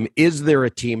 Is there a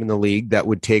team in the league that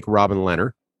would take Robin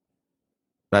Leonard?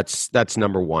 That's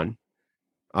number one.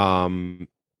 But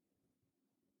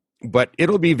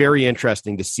it'll be very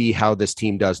interesting to see how this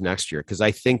team does next year, because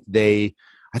I think they're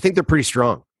pretty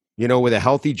strong. With a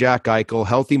healthy Jack Eichel,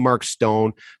 healthy Mark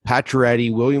Stone,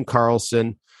 Pacioretty, William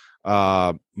Karlsson,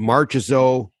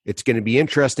 Marchessault. It's going to be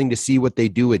interesting to see what they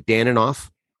do with Daninoff,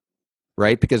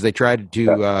 right? Because they tried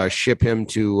to ship him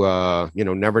to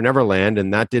Never Never Land,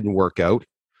 and that didn't work out.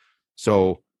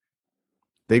 So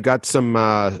they've got some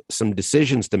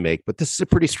decisions to make, but this is a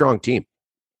pretty strong team.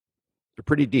 They're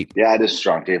pretty deep. Yeah, it is a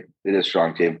strong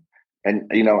team.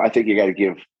 And I think you got to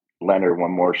give Leonard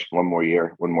one more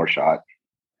year, one more shot,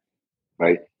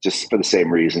 right? Just for the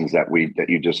same reasons that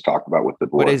you just talked about with the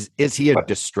board. But is he a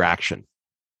distraction?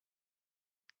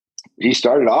 He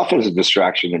started off as a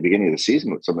distraction at the beginning of the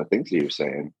season with some of the things he was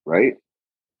saying, right?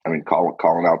 I mean,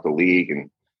 calling out the league and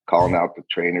calling out the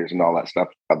trainers and all that stuff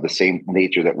of the same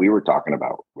nature that we were talking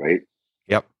about, right?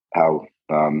 Yep. How,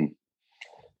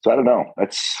 so I don't know.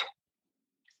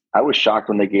 I was shocked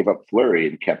when they gave up Fleury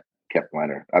and kept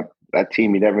Leonard. That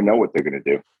team, you never know what they're going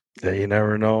to do. Yeah, you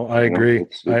never know. I agree.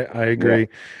 I agree.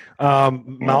 Yeah.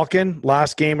 Malkin,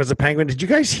 last game as a Penguin. Did you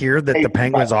guys hear that the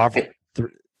Penguins offered?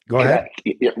 Go ahead.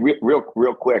 Yeah,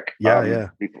 real quick. Yeah.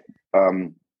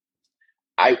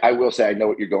 I will say I know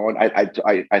what you're going. I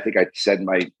think I said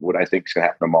what I think is going to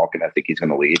happen to Malkin. I think he's going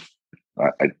to leave.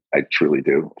 I truly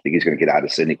do. I think he's going to get out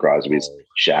of Sidney Crosby's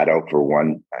shadow for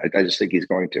one. I just think he's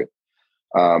going to.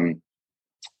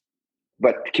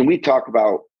 But can we talk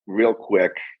about real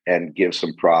quick and give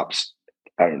some props?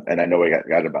 And I know we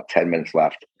got about 10 minutes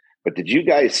left. But did you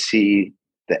guys see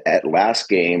the last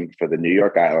game for the New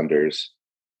York Islanders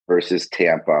versus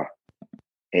Tampa,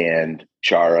 and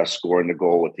Chara scoring the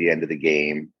goal at the end of the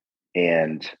game?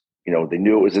 And, they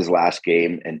knew it was his last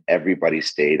game, and everybody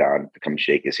stayed on to come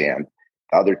shake his hand.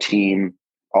 The other team,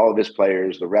 all of his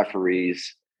players, the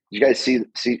referees. Did you guys see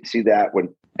that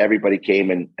when everybody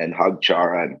came and hugged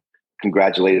Chara and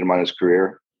congratulated him on his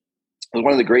career? It was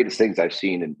one of the greatest things I've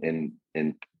seen in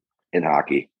in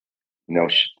hockey. You know,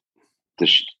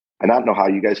 I don't know how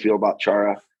you guys feel about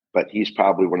Chara, but he's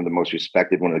probably one of the most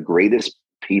respected, one of the greatest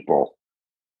people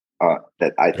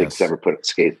that I think's ever put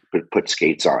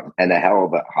skates on, and a hell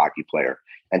of a hockey player.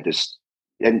 And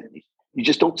you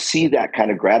just don't see that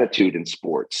kind of gratitude in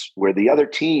sports, where the other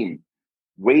team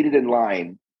waited in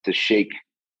line to shake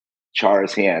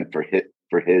Chara's hand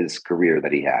for his career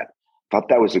that he had. Thought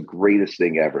that was the greatest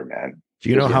thing ever, man. Do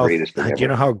you know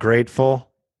how grateful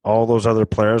all those other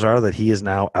players are that he is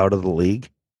now out of the league?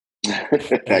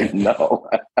 I know.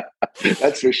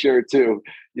 That's for sure too.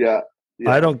 Yeah.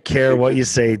 I don't care what you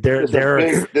say. There's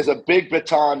a big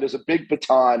baton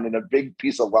and a big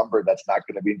piece of lumber that's not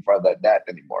going to be in front of that net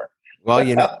anymore. Well,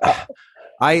 you know,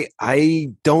 I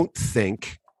don't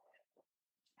think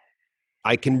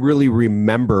I can really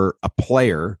remember a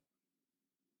player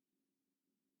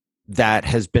that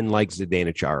has been like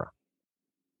Zdeno Chara.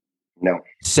 No.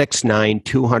 6'9",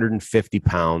 250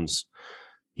 pounds,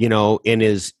 you know, in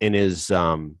his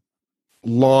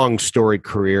long storied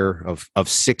career of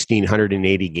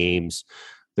 1,680 games.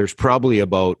 There's probably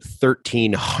about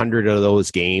 1,300 of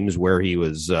those games where he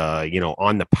was,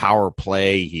 on the power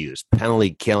play. He was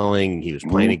penalty killing. He was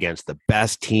playing against the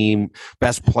best team,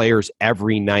 best players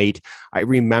every night. I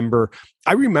remember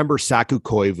Saku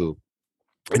Koivu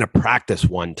in a practice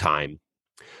one time.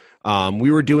 We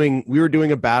were doing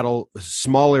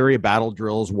small area battle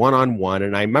drills, 1-on-1.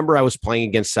 And I remember I was playing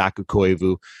against Saku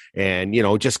Koivu, and, you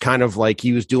know, just kind of like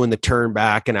he was doing the turn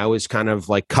back and I was kind of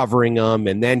like covering him.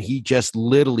 And then he just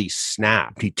literally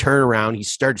snapped. He turned around, he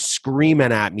started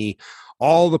screaming at me.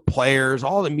 All the players,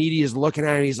 all the media is looking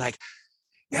at him. He's like,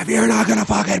 if you're not going to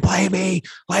fucking play me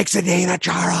like Zdeno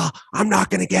Chara, I'm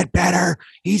not going to get better.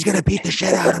 He's going to beat the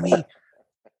shit out of me.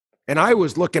 And I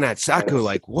was looking at Saku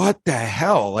like, what the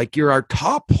hell? Like, you're our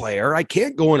top player. I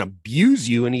can't go and abuse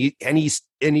you. And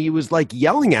he was like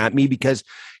yelling at me because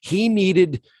he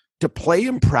needed to play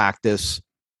in practice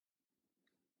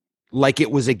like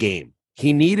it was a game.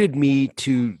 He needed me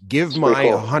to give my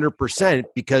 100%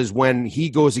 because when he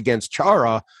goes against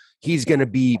Chara, he's going to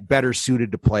be better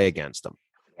suited to play against him.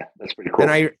 That's pretty cool.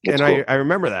 And I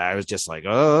remember that. I was just like,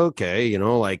 oh, okay, you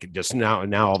know, like just now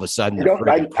all of a sudden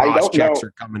the cross checks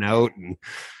are coming out.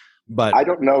 But I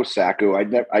don't know Saku. I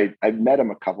met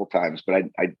him a couple times, but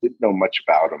I didn't know much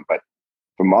about him. But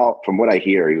from what I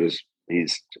hear, he was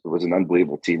an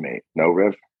unbelievable teammate. No,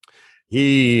 Riv?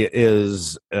 He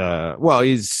is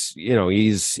he's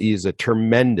a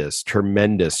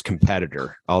tremendous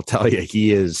competitor. I'll tell you,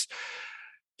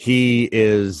 he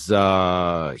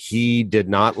did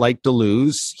not like to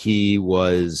lose. He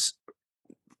was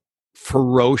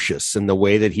ferocious in the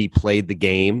way that he played the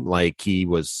game. Like he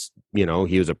was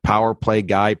a power play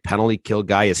guy, penalty kill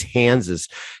guy.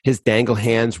 His dangle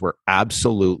hands were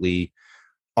absolutely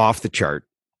off the chart.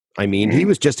 I mean, he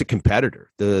was just a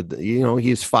competitor.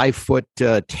 He's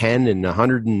 5'10" and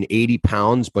 180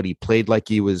 pounds, but he played like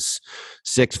he was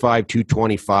 6'5",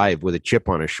 225 with a chip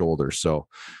on his shoulder. So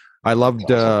I loved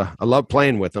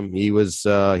playing with him. He was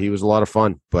a lot of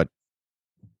fun, but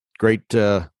great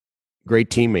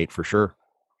teammate for sure.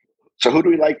 So who do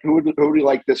we like? Who do we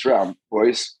like this round,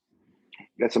 boys?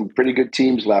 Got some pretty good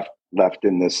teams left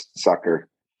in this sucker.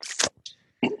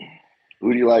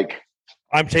 Who do you like?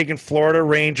 I'm taking Florida,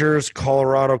 Rangers,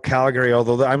 Colorado, Calgary.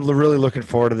 Although I'm really looking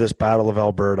forward to this Battle of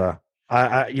Alberta.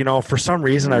 For some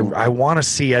reason I want to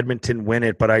see Edmonton win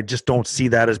it, but I just don't see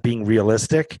that as being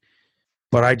realistic.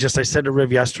 But I said to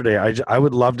Riv yesterday, I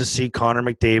would love to see Connor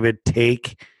McDavid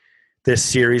take this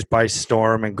series by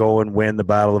storm and go and win the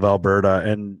Battle of Alberta.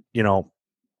 And, you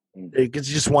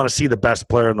just want to see the best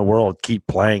player in the world keep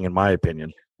playing, in my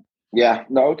opinion. Yeah,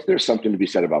 no, there's something to be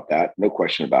said about that. No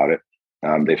question about it.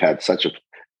 They've had such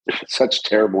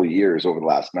terrible years over the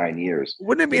last 9 years.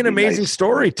 Wouldn't it be an amazing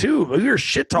story too? We were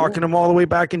shit talking them all the way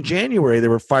back in January. They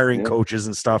were firing coaches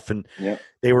and stuff, and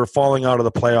they were falling out of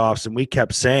the playoffs. And we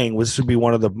kept saying this would be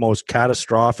one of the most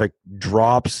catastrophic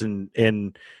drops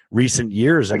in recent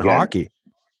years in hockey.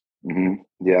 Mm-hmm.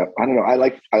 Yeah, I don't know.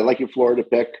 I like your Florida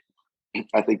pick.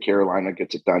 I think Carolina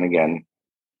gets it done again.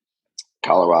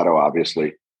 Colorado,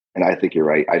 obviously. And I think you're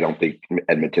right. I don't think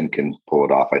Edmonton can pull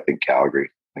it off. I think Calgary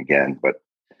again. But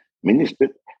I mean,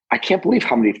 I can't believe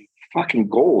how many fucking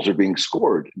goals are being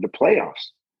scored in the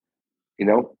playoffs.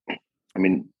 I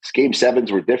mean, game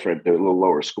sevens were different. They're a little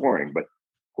lower scoring, but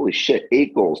holy shit,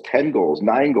 8 goals, 10 goals,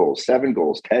 9 goals, 7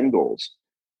 goals, 10 goals.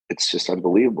 It's just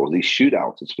unbelievable. These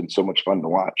shootouts, it's been so much fun to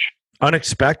watch.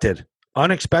 Unexpected,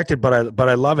 but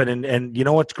I love it. And you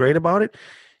know what's great about it?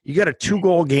 You got a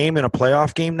 2-goal game in a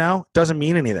playoff game now. Doesn't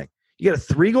mean anything. You get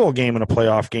a 3-goal game in a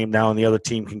playoff game now, and the other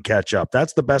team can catch up.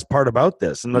 That's the best part about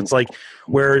this. And it's like,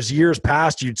 whereas years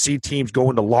past, you'd see teams go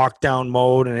into lockdown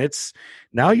mode, and it's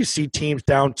now you see teams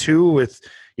down 2 with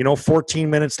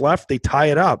 14 minutes left. They tie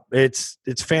it up. It's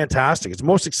fantastic. It's the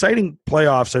most exciting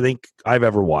playoffs I think I've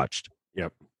ever watched.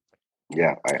 Yep.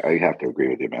 Yeah, I have to agree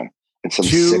with you, man. And some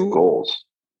sick goals.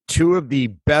 2 of the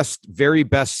very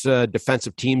best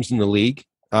defensive teams in the league.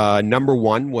 Number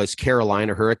 1 was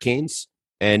Carolina Hurricanes,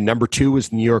 and number 2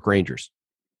 was New York Rangers.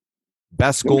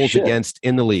 Best goals against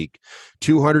in the league,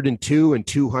 202 and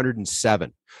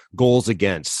 207 goals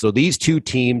against. So these 2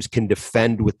 teams can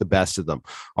defend with the best of them.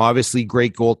 Obviously,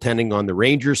 great goaltending on the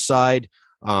Rangers side,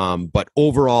 but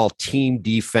overall team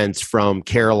defense from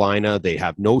Carolina. They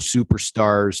have no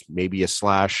superstars, maybe a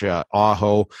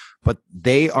Aho, but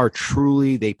they are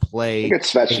truly, they play. I think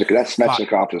it's Svechnikov. That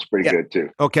Svechnikov is pretty good too.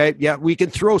 Okay, yeah, we can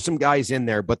throw some guys in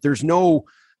there, but there's no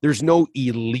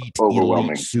elite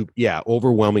overwhelming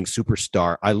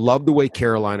superstar. I love the way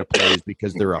Carolina plays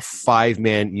because they're a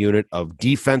 5-man unit of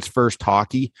defense first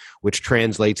hockey, which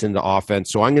translates into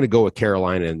offense. So I'm going to go with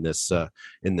Carolina in this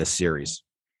series.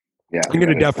 Yeah, I'm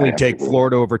going to definitely take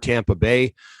Florida over Tampa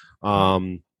Bay.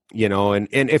 And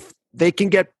if they can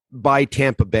get by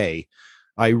Tampa Bay,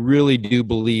 I really do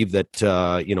believe that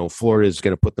Florida is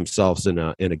going to put themselves in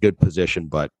a good position,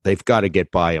 but they've got to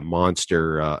get by a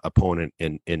monster opponent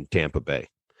in Tampa Bay.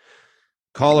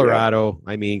 Colorado,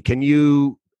 I mean,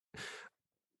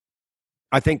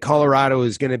 I think Colorado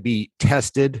is going to be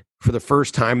tested for the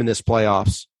first time in this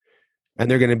playoffs, and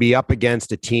they're going to be up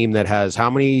against a team that has how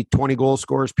many 20 goal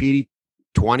scorers, Petey?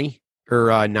 20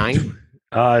 or 9?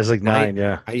 It's like 9,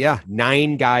 yeah. Yeah,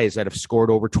 9 guys that have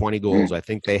scored over 20 goals. I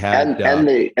think they had.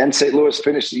 And St. Louis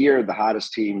finished the year the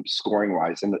hottest team scoring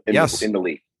wise in the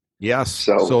league. Yes.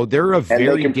 So they're a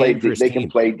very dangerous team. They can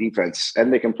play defense,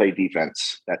 and they can play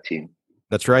defense, that team.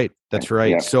 That's right. That's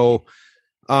right. Yeah. So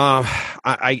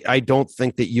I don't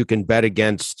think that you can bet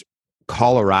against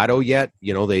Colorado yet.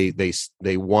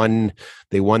 They won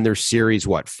their series,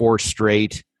 4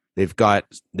 straight. They've got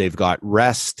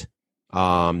rest.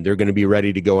 They're going to be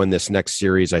ready to go in this next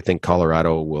series. I think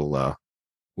Colorado will.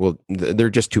 They're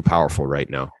just too powerful right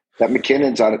now. That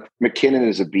McKinnon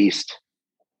is a beast.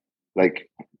 Like,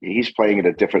 he's playing at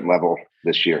a different level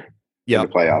this year in the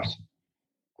playoffs.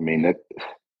 I mean, that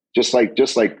just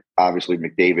like obviously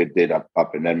McDavid did up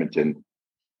in Edmonton.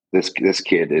 This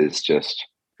kid is just,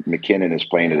 McKinnon is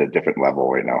playing at a different level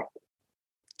right now.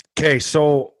 Okay,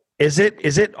 so is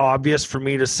it obvious for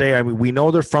me to say? I mean, we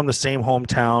know they're from the same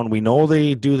hometown. We know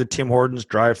they do the Tim Hortons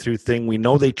drive-through thing. We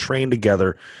know they train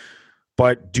together.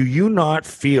 But do you not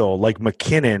feel like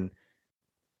McKinnon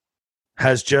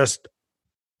has just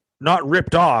not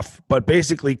ripped off, but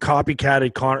basically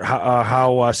copycatted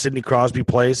how Sidney Crosby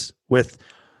plays with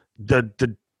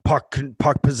the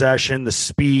puck possession, the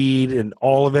speed, and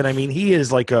all of it? I mean, he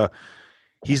is like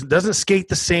he doesn't skate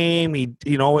the same.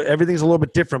 Everything's a little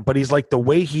bit different, but he's like the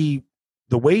way he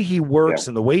works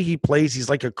and the way he plays, he's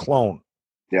like a clone.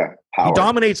 Yeah, power. He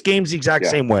dominates games the exact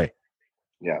same way.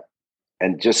 Yeah,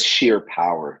 and just sheer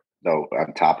power, though,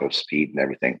 on top of speed and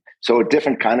everything. So a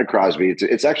different kind of Crosby.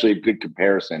 It's actually a good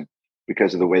comparison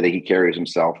because of the way that he carries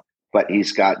himself, but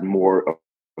he's got more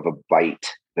of a bite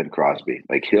than Crosby.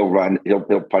 Like,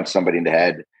 he'll punch somebody in the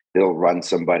head, he'll run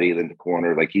somebody in the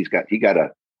corner. Like, he got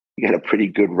a pretty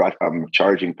good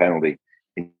charging penalty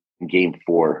in Game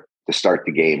 4 to start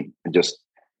the game, and just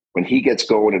when he gets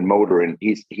going and motoring,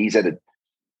 he's at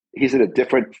a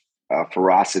different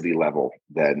ferocity level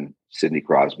than Sidney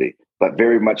Crosby, but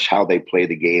very much how they play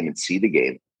the game and see the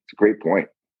game. It's a great point.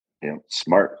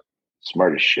 Smart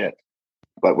as shit.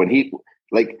 But when it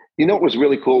was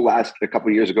really cool a couple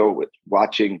of years ago with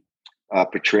watching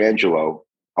Pietrangelo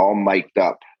all mic'd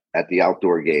up at the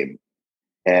outdoor game,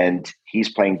 and he's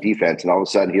playing defense, and all of a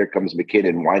sudden here comes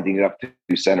McKinnon winding it up to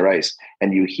center ice,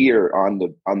 and you hear on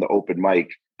the open mic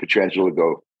Pietrangelo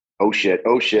go, "Oh shit,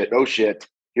 oh shit, oh shit,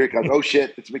 here it comes, oh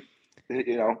shit." It's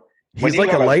he's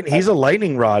like he's a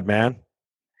lightning rod, man.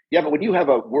 Yeah, but when you have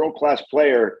a world-class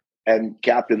player and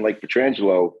captain like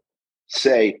Pietrangelo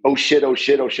say, "Oh shit, oh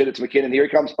shit, oh shit, it's McKinnon, here he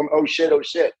comes, oh shit, oh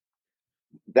shit,"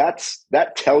 that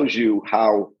tells you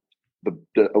how the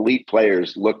elite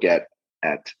players look at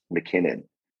McKinnon,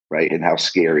 right? And how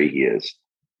scary he is.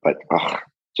 But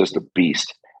just a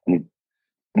beast. And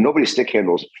nobody stick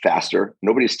handles faster.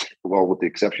 With the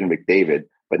exception of McDavid,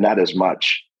 but not as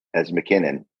much as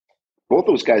McKinnon. Both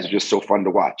those guys are just so fun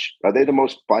to watch. Are they the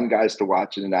most fun guys to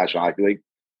watch in the National Hockey League?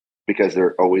 Because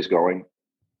they're always going.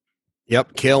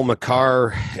 Yep, Cale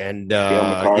Makar, and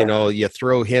you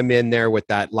throw him in there with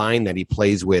that line that he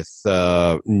plays with,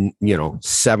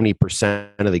 70%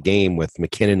 of the game with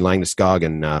McKinnon, Langeskog,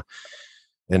 and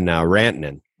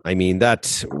Rantanen. I mean,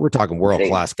 we're talking world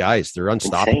class guys. They're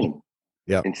unstoppable.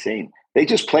 Yeah, insane. They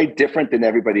just play different than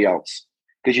everybody else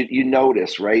because you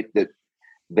notice, right, that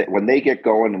when they get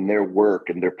going in their work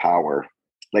and their power,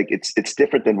 like it's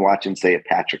different than watching, say, a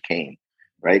Patrick Kane,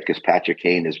 right? Because Patrick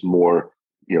Kane is more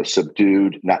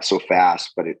subdued, not so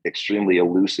fast, but extremely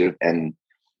elusive, and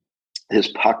his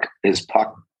puck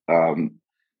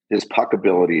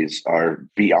abilities are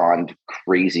beyond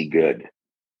crazy good,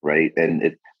 right?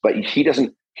 But he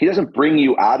doesn't bring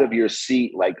you out of your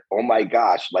seat like, oh my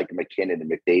gosh, like McKinnon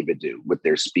and McDavid do with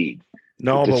their speed.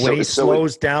 No, but when he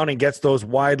slows down and gets those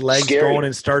wide legs going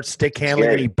and starts stick handling,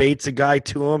 and he baits a guy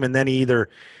to him, and then he either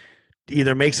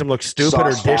makes him look stupid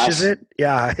or dishes it.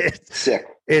 Yeah, it's sick.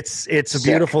 It's a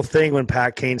beautiful thing when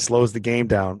Pat Kane slows the game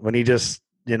down. When he just,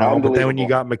 but then when you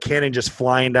got McKinnon just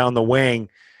flying down the wing,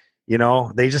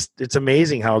 it's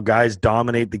amazing how guys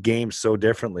dominate the game so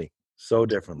differently. So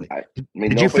differently.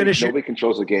 Did you finish? Nobody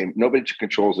controls the game. Nobody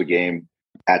controls the game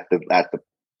at the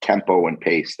tempo and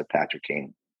pace that Patrick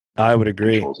Kane. I would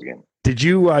agree. Did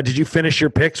you finish your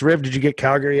picks, Riv? Did you get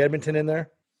Calgary, Edmonton in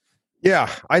there?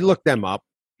 Yeah, I looked them up.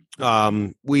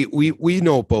 We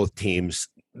know both teams.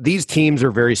 These teams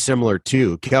are very similar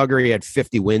too. Calgary had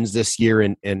 50 wins this year,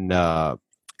 and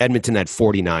Edmonton had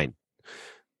 49.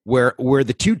 Where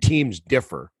the two teams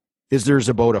differ is there's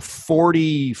about a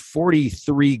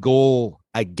 43 goal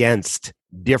against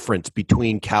difference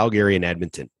between Calgary and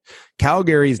Edmonton.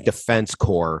 Calgary's defense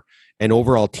core and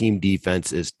overall team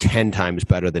defense is 10 times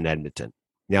better than Edmonton.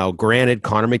 Now, granted,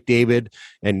 Connor McDavid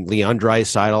and Leon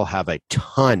Draisaitl have a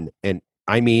ton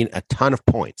of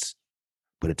points,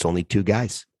 but it's only two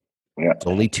guys. Yeah. It's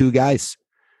only two guys.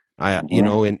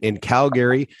 In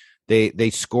Calgary, they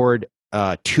scored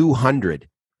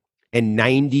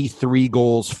 293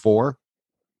 goals for,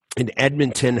 and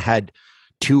Edmonton had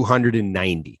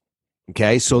 290.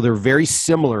 Okay, so they're very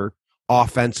similar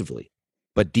offensively,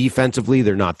 but defensively,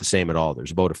 they're not the same at all.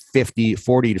 There's about a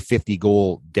 40 to 50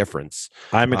 goal difference.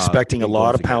 I'm expecting a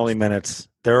lot of penalty minutes.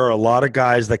 There are a lot of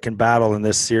guys that can battle in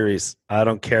this series. I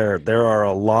don't care. There are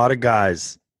a lot of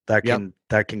guys that can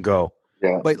go.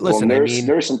 Yeah, but listen,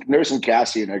 Nurse and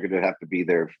Cassian are going to have to be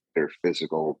their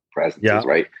physical presences,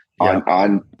 right?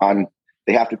 On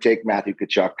they have to take Matthew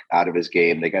Tkachuk out of his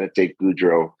game. They got to take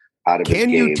Gaudreau out of his game.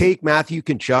 Can you take Matthew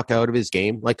Tkachuk out of his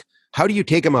game? Like, how do you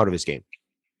take him out of his game?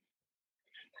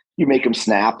 You make him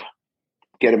snap,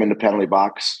 get him in the penalty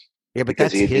box. Yeah, but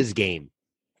that's his game.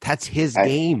 That's his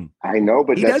game. I know,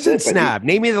 but he doesn't snap.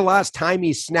 Name me the last time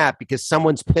he snapped because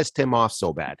someone's pissed him off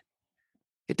so bad.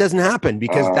 It doesn't happen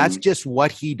because that's just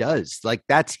what he does. Like,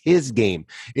 that's his game.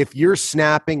 If you're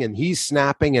snapping and he's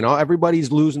snapping and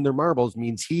everybody's losing their marbles,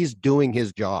 means he's doing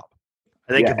his job.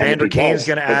 I think Evander Kane's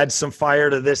going to add some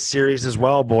fire to this series as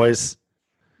well, boys.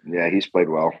 Yeah, he's played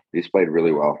well. He's played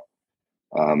really well.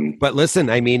 But listen,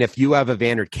 I mean, if you have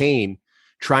Evander Kane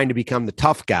trying to become the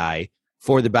tough guy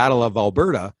for the Battle of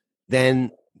Alberta,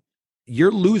 then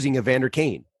you're losing Evander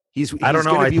Kane. I don't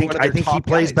know. I think he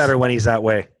plays better when he's that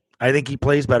way.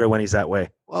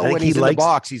 Well, when he's in the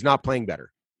box, he's not playing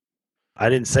better. I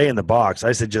didn't say in the box.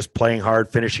 I said just playing hard,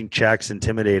 finishing checks,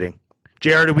 intimidating.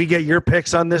 JR, did we get your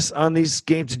picks on these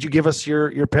games? Did you give us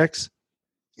your picks?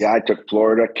 Yeah, I took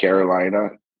Florida, Carolina,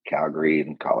 Calgary,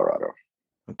 and Colorado.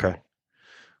 Okay.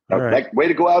 All right. Way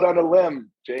to go out on a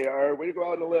limb, JR. Way to go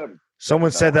out on a limb.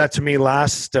 Someone said that to me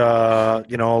last round,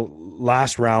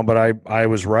 but I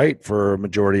was right for a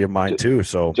majority of mine too.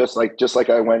 So just like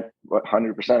I went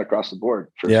 100% across the board.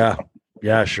 Yeah,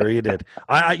 sure you did.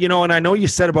 And I know you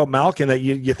said about Malkin that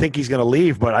you think he's going to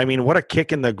leave, but I mean, what a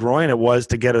kick in the groin it was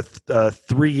to get a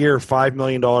 3-year, $5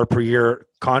 million per year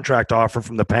contract offer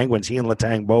from the Penguins. He and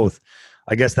Letang both.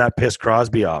 I guess that pissed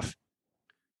Crosby off.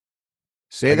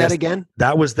 Say that again?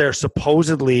 That was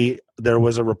supposedly there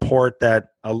was a report that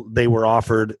they were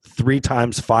offered 3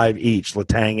 times 5 each,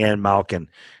 Letang and Malkin,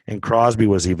 and Crosby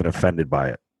was even offended by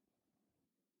it.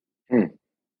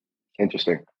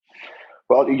 Interesting.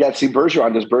 Well, you got to see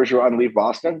Bergeron. Does Bergeron leave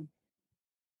Boston?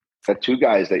 Got 2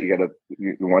 guys that you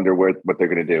wonder what they're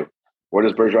going to do. Or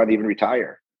does Bergeron even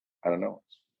retire? I don't know.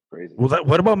 It's crazy. Well,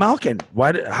 what about Malkin?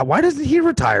 Why doesn't he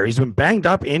retire? He's been banged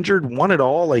up, injured, won it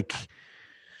all.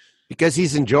 Because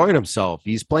he's enjoying himself.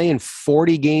 He's playing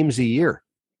 40 games a year.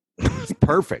 It's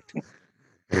perfect.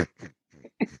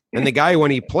 And the guy, when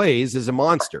he plays, is a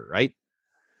monster, right?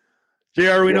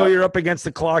 JR, we know you're up against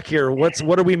the clock here. What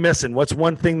are we missing? What's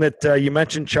one thing that you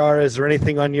mentioned, Chara? Is there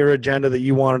anything on your agenda that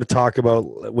you wanted to talk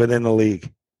about within the league?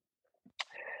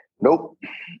 Nope.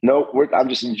 I'm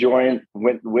just enjoying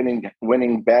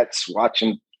winning bets,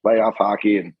 watching playoff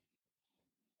hockey, and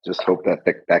just hope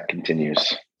that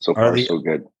continues. So far, so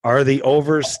good. Are the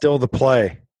overs still the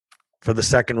play for the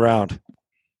second round?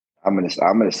 I'm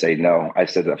gonna say no. I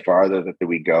said the farther that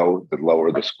we go, the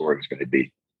lower the score is going to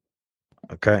be.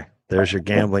 Okay, there's your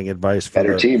gambling advice for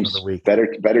better teams. For the week.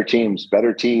 Better teams,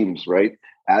 right?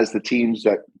 As the teams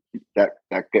that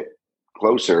get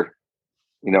closer,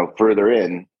 further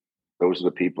in, those are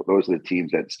the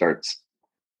teams that starts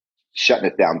shutting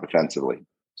it down defensively.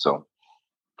 So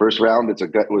first round,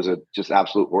 was a just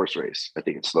absolute horse race. I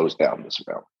think it slows down this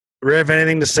round. Riv,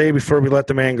 anything to say before we let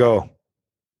the man go?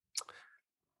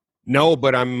 No,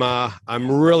 but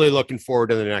I'm really looking forward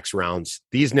to the next rounds.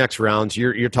 These next rounds,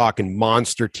 you're talking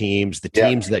monster teams, the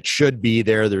teams that should be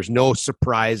there. There's no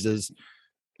surprises.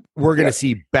 We're going to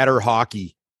see better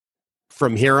hockey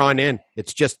from here on in.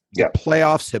 It's just the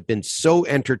playoffs have been so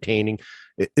entertaining.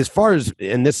 As far as,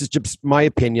 and this is just my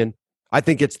opinion, I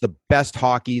think it's the best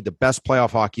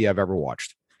playoff hockey I've ever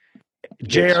watched.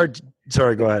 JR,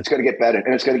 sorry, go ahead. It's going to get better,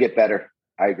 and it's going to get better.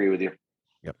 I agree with you.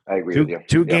 Yep. I agree with you.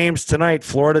 Two games tonight,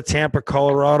 Florida, Tampa,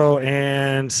 Colorado,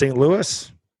 and St.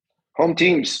 Louis. Home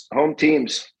teams.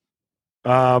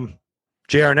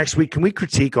 JR, next week, can we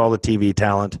critique all the TV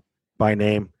talent by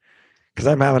name? Because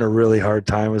I'm having a really hard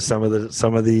time with some of the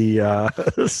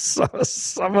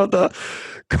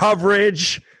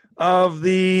coverage of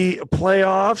the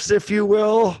playoffs, if you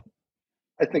will.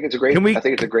 I think it's a great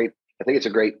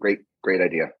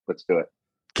idea. Let's do it.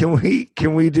 Can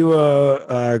we do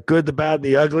a good, the bad, and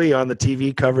the ugly on the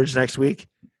TV coverage next week?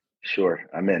 Sure,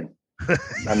 I'm in.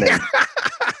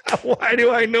 Why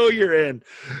do I know you're in?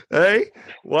 Hey,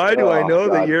 why do I know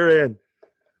that you're in?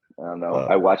 I don't know.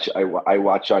 I watch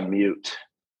on mute.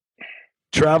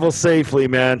 Travel safely,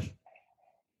 man.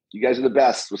 You guys are the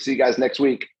best. We'll see you guys next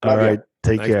week. All right.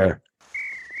 Take care. Man.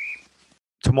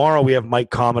 Tomorrow we have Mike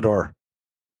Commodore.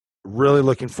 Really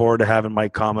looking forward to having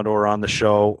Mike Commodore on the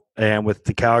show. And with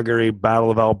the Calgary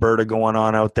Battle of Alberta going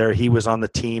on out there, he was on the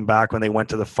team back when they went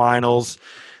to the finals,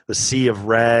 the Sea of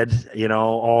Red,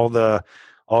 all the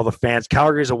fans.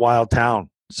 Calgary's a wild town.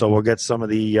 So we'll get some of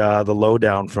the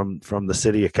lowdown from the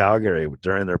city of Calgary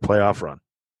during their playoff run.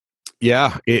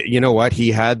 Yeah. You know what?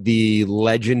 He had the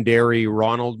legendary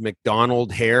Ronald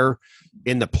McDonald hair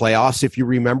in the playoffs. If you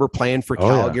remember playing for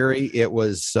Calgary, yeah.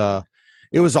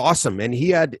 It was awesome. And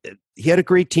he had a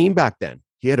great team back then.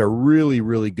 He had a really,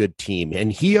 really good team, and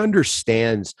he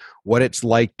understands what it's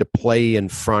like to play in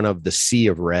front of the Sea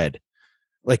of Red.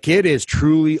 Like, it is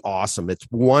truly awesome. It's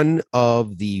one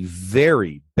of the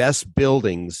very best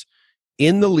buildings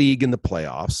in the league in the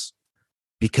playoffs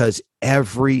because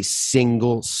every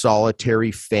single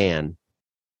solitary fan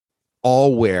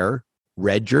all wear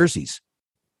red jerseys.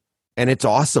 And it's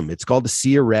awesome. It's called the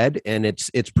Sea of Red, and it's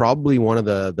probably one of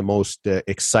the most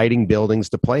exciting buildings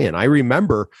to play in. I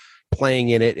remember playing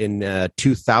in it in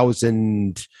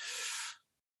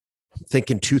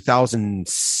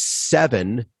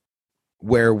 2007,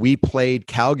 where we played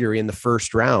Calgary in the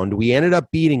first round. We ended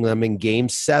up beating them in Game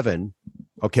 7,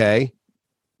 okay,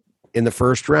 in the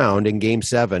first round in Game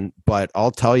 7. But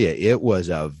I'll tell you, it was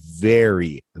a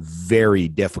very, very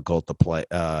difficult to play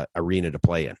arena to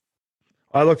play in.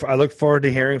 I look forward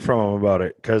to hearing from him about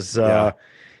it because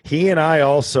he and I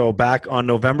also, back on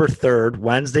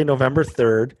Wednesday, November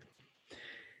 3rd,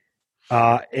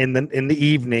 in the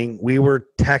evening, we were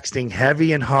texting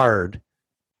heavy and hard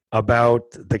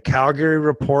about the Calgary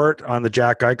report on the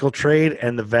Jack Eichel trade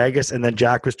and the Vegas, and then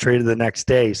Jack was traded the next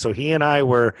day. So he and I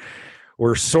were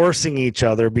sourcing each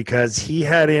other because he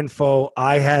had info,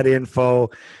 I had info,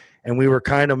 and we were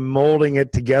kind of molding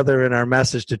it together in our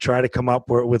message to try to come up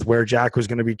with where Jack was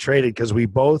going to be traded, because we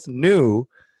both knew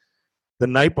the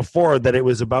night before that it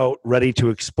was about ready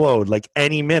to explode, like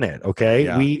any minute, okay?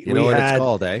 Yeah. You know what it's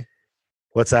called, eh?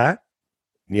 What's that?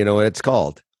 You know what it's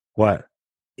called? What?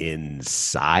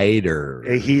 Insider.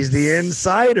 He's the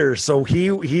insider. So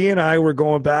he and I were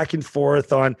going back and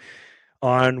forth on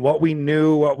what we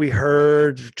knew, what we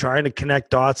heard, trying to connect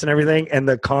dots and everything. And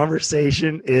the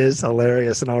conversation is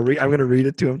hilarious. And I'm going to read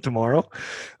it to him tomorrow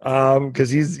because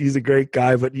he's a great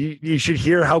guy. But you should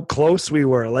hear how close we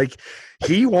were. Like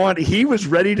he was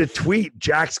ready to tweet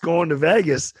Jack's going to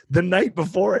Vegas the night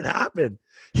before it happened.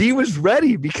 He was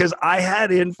ready because I had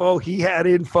info, he had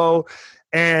info,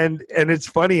 and it's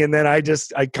funny. And then I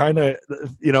kind of,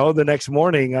 the next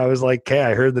morning I was like, okay,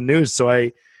 I heard the news. So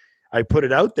I put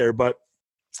it out there, but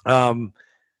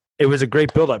It was a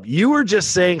great buildup. You were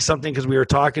just saying something because we were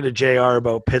talking to JR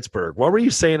about Pittsburgh. What were you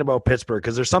saying about Pittsburgh?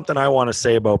 Because there's something I want to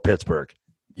say about Pittsburgh.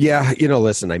 Yeah,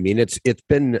 listen, I mean, it's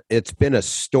been a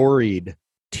storied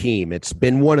team. It's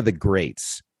been one of the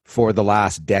greats for the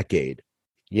last decade.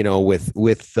 With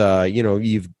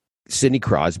you've Sidney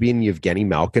Crosby and Evgeny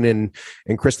Malkin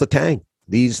and Chris Letang.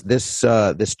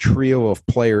 This trio of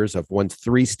players have won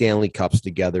 3 Stanley Cups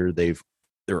together.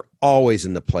 They're always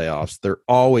in the playoffs. They're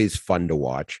always fun to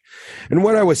watch. And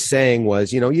what I was saying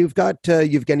was, you've got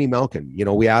Evgeny Malkin.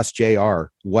 We asked JR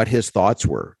what his thoughts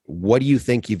were. What do you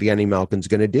think Evgeny Malkin's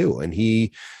going to do? And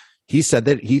he said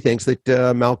that he thinks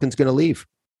that Malkin's going to leave.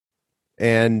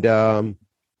 And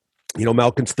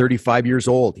Malkin's 35 years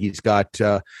old. He's got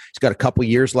a couple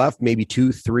years left, maybe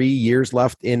 2-3 years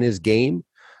left in his game.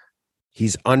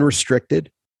 He's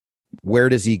unrestricted. Where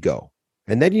does he go?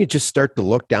 And then you just start to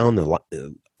look down the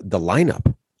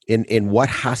lineup in what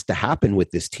has to happen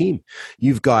with this team.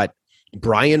 You've got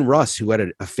Brian Russ, who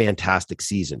had a fantastic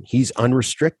season. He's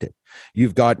unrestricted.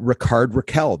 You've got Ricard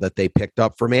Raquel that they picked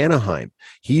up from Anaheim.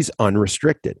 He's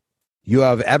unrestricted. You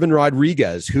have Evan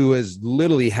Rodriguez, who has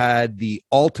literally had the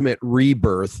ultimate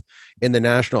rebirth in the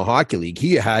National Hockey League.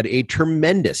 He had a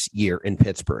tremendous year in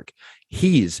Pittsburgh.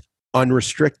 He's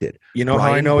unrestricted. You know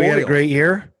how I know he had a great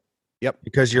year? Yep.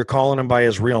 Because you're calling him by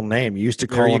his real name. You used to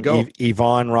call him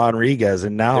Ivan Rodriguez,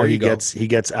 and now he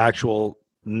gets actual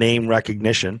name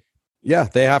recognition. Yeah,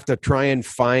 they have to try and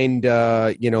find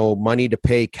money to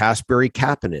pay Kasperi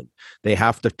Kapanen. They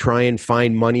have to try and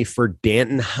find money for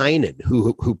Danton Heinen,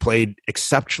 who played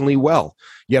exceptionally well.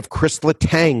 You have Chris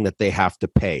Letang that they have to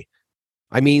pay.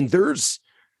 I mean, there's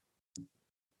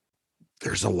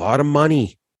a lot of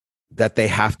money that they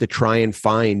have to try and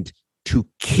find to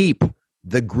keep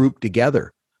the group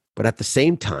together. But at the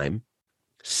same time,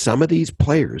 some of these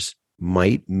players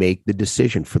might make the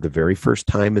decision for the very first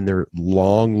time in their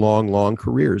long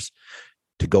careers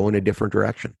to go in a different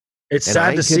direction. It's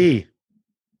sad to see.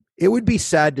 It would be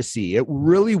sad to see. It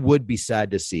really would be sad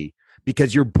to see,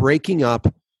 because you're breaking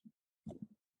up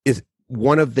is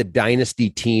one of the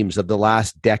dynasty teams of the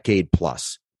last decade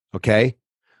plus. Okay.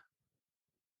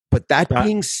 But that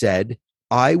being said,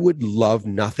 I would love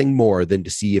nothing more than to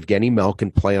see Evgeny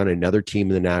Malkin play on another team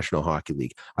in the National Hockey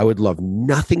League. I would love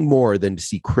nothing more than to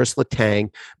see Chris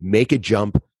Letang make a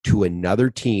jump to another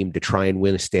team to try and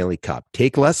win a Stanley Cup.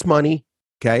 Take less money,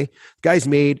 okay? The guy's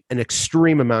made an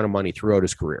extreme amount of money throughout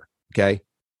his career, okay?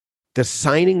 The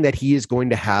signing that he is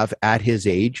going to have at his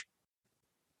age,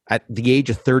 at the age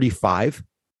of 35,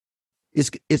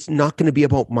 it's not going to be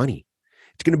about money.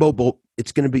 It's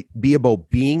going to be about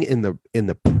being in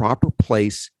the proper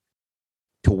place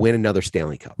to win another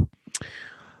Stanley Cup.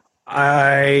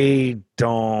 I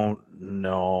don't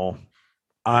know.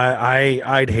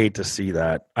 I'd hate to see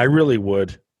that. I really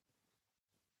would.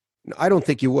 I don't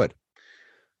think you would.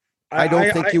 I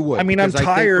don't think you would. I mean, I'm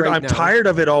tired. I'm tired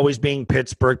of it always being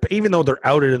Pittsburgh. But even though they're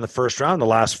outed in the first round the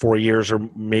last 4 years, or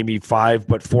maybe 5,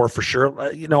 but 4 for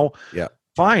sure. Yeah,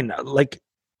 fine.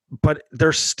 But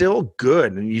they're still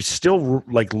good, and you still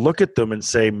look at them and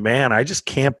say, man, I just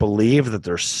can't believe that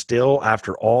they're still,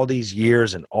 after all these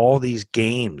years and all these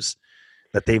games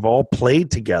that they've all played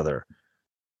together,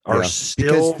 are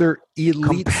still, because they're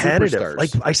elite competitive.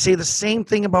 superstars. I say the same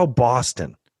thing about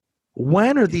Boston.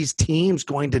 When are these teams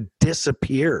going to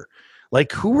disappear?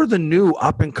 Who are the new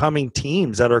up-and-coming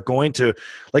teams that are going to,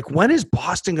 when is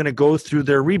Boston going to go through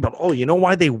their rebuild? Oh, you know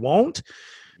why they won't?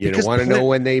 You don't want to know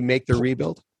when they make the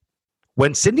rebuild?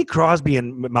 When Sidney Crosby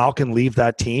and Malkin leave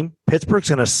that team, Pittsburgh's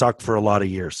going to suck for a lot of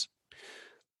years.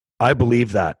 I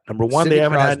believe that. Number one, Sidney they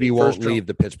haven't Crosby had won't leave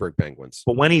the Pittsburgh Penguins.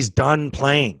 But when he's done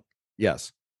playing,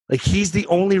 yes, he's the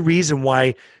only reason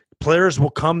why players will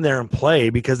come there and play,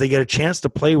 because they get a chance to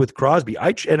play with Crosby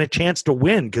and a chance to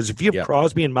win. Because if you have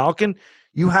Crosby and Malkin,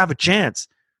 you have a chance.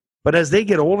 But as they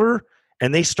get older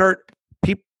and they start,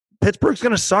 Pittsburgh's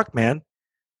going to suck, man.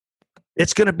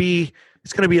 It's going to be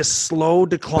a slow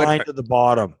decline to the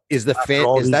bottom. Is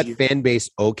that fan base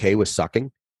okay with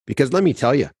sucking? Because let me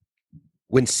tell you,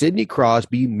 when Sidney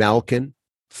Crosby, Malkin,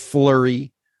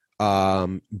 Fleury,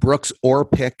 Brooks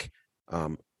Orpik,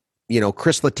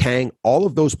 Chris Letang, all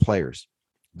of those players,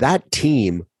 that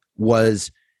team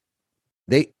was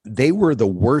they were the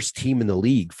worst team in the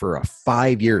league for a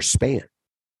 5-year span.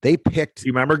 They picked.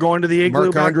 You remember going to the Igloo?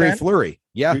 Marc-Andre Fleury.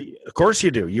 Yeah, of course you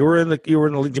do. You were in the league. Do you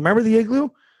remember the Igloo?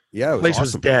 Yeah, the place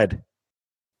was dead. It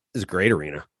was a great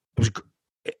arena.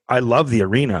 I love the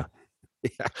arena.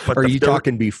 Yeah. But are you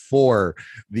talking before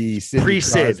the Sidney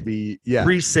pre-Sid? Crosby, yeah,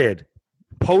 pre-Sid,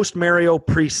 post Mario,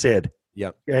 pre-Sid.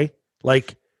 Yep. Okay.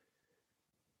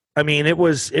 I mean, it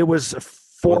was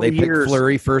They picked years.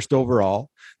 Fleury first overall.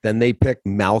 Then they picked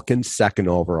Malkin second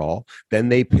overall. Then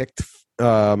they picked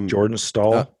Jordan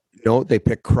Staal. No, they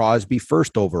picked Crosby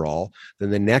first overall. Then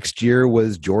the next year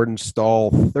was Jordan Staal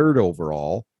third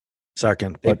overall.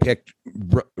 Second. They picked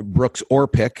Brooks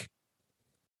Orpik.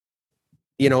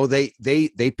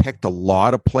 They picked a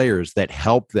lot of players that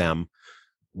helped them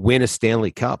win a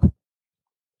Stanley Cup.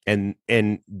 And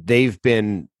they've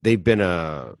been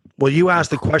a well, you asked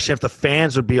the question if the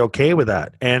fans would be okay with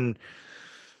that. And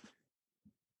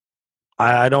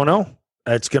I don't know.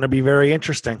 It's going to be very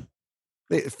interesting.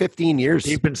 15 years.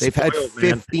 They've had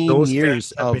 15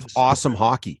 years of awesome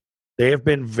hockey. They have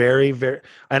been very, very,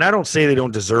 and I don't say they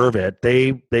don't deserve it.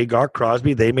 They got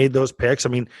Crosby. They made those picks. I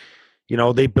mean,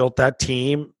 they built that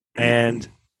team,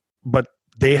 but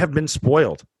they have been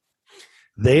spoiled.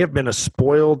 They have been a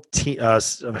spoiled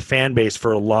fan base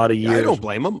for a lot of years. I don't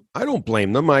blame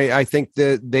them. I think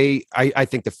that I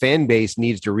think the fan base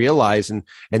needs to realize, and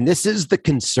this is the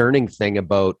concerning thing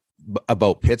about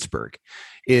Pittsburgh,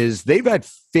 is they've had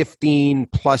 15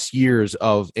 plus years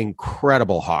of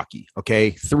incredible hockey. Okay.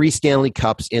 3 Stanley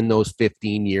Cups in those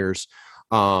 15 years.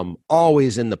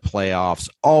 Always in the playoffs,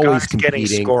 always competing,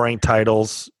 getting scoring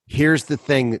titles. Here's the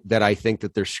thing that I think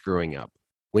that they're screwing up.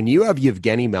 When you have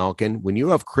Evgeny Malkin, when you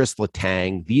have Chris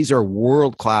Letang, these are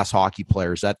world-class hockey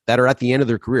players that are at the end of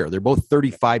their career. They're both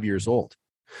 35 years old.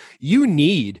 You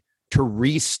need to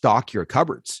restock your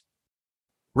cupboards.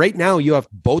 Right now, you have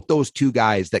both those two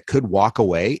guys that could walk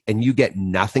away and you get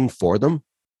nothing for them.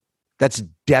 That's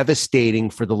devastating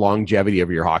for the longevity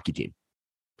of your hockey team.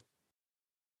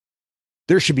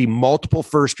 There should be multiple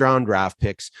first-round draft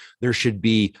picks. There should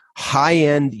be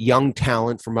high-end young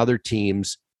talent from other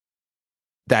teams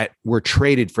that were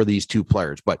traded for these two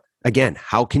players. But again,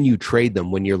 how can you trade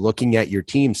them when you're looking at your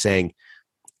team saying,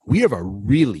 we have a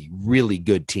really, really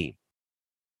good team,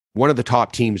 one of the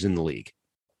top teams in the league?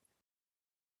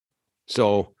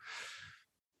 So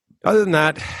other than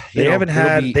that,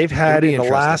 they've had in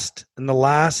the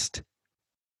last,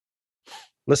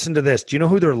 listen to this. Do you know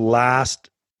who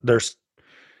there's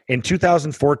in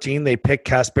 2014, they picked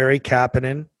Kasperi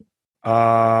Kapanen,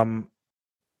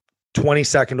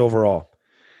 22nd overall.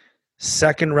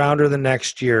 Second rounder the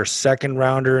next year, second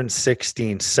rounder in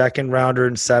 16, second rounder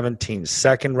in 17,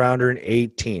 second rounder in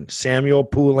 18. Samuel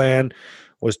Poulin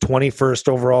was 21st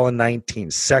overall in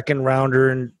 19, second rounder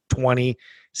in 20,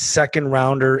 second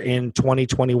rounder in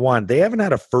 2021. They haven't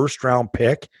had a first round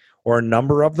pick or a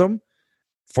number of them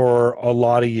for a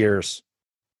lot of years.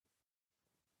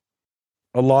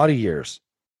 A lot of years.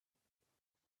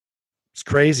 It's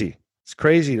crazy. It's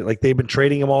crazy. Like, they've been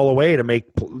trading them all away to make,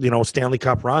 Stanley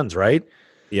Cup runs, right?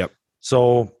 Yep.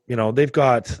 So, they've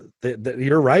got,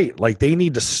 you're right. Like, they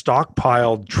need to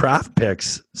stockpile draft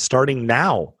picks starting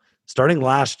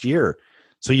last year.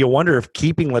 So you wonder if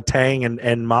keeping Letang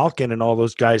and Malkin and all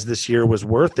those guys this year was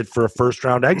worth it for a first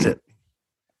round exit.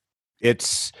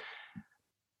 It's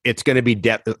going to be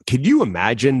depth. Could you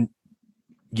imagine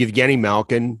Evgeny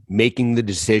Malkin making the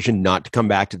decision not to come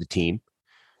back to the team?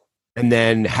 And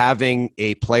then having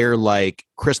a player like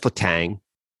Chris Letang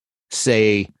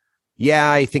say, yeah,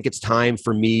 I think it's time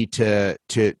for me to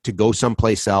go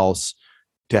someplace else,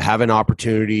 to have an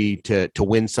opportunity to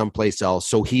win someplace else.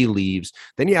 So he leaves.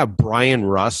 Then you have Brian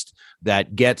Rust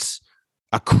that gets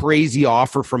a crazy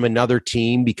offer from another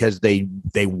team because they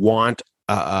want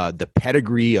the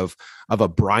pedigree of a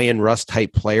Brian Rust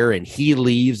type player, and he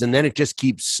leaves, and then it just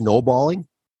keeps snowballing.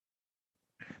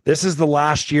 This is the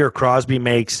last year Crosby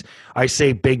makes, I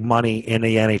say, big money in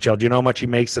the NHL. Do you know how much he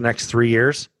makes the next 3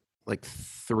 years? Like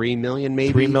 $3 million,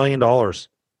 maybe? $3 million.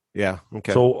 Yeah,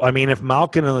 okay. So, I mean, if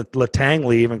Malkin and Letang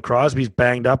leave and Crosby's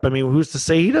banged up, I mean, who's to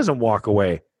say he doesn't walk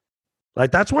away? Like,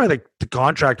 that's why the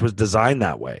contract was designed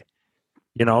that way,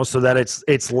 so that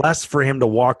it's less for him to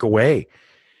walk away.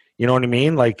 You know what I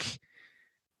mean? Like,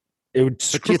 it would.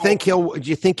 But do you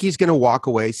think he's going to walk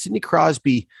away? Sidney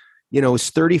Crosby, is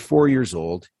 34 years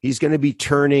old. He's going to be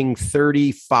turning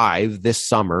 35 this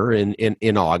summer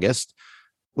in August.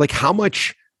 Like, how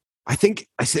much? I think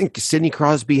Sidney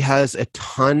Crosby has a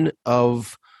ton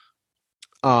of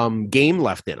game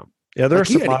left in him. Yeah, there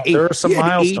are some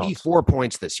milestones. 84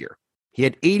 points this year. He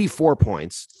had 84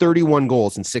 points, 31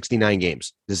 goals in 69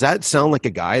 games. Does that sound like a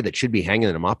guy that should be hanging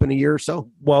him up in a year or so?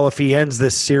 Well, if he ends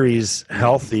this series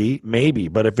healthy, maybe.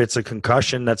 But if it's a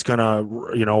concussion that's going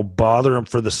to, bother him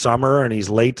for the summer and he's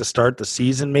late to start the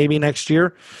season maybe next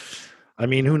year, I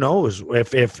mean, who knows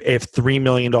if $3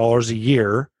 million a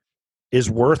year is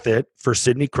worth it for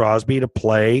Sidney Crosby to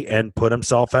play and put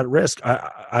himself at risk.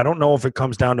 I don't know if it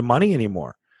comes down to money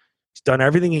anymore. He's done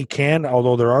everything he can,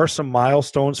 although there are some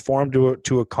milestones for him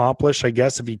to accomplish, I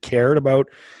guess, if he cared about.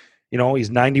 He's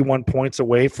 91 points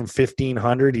away from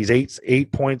 1,500. He's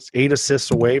eight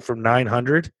assists away from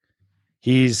 900.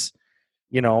 He's,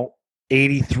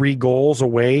 83 goals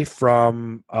away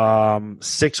from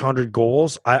 600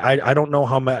 goals. I don't know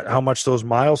how much those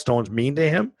milestones mean to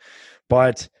him,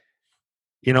 but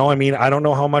I don't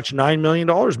know how much $9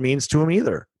 million means to him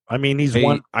either. I mean,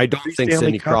 I don't think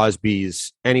Sidney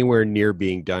Crosby's anywhere near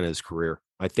being done his career.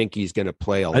 I think he's going to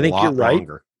play a lot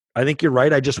longer. I think you're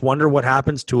right. I just wonder what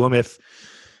happens to him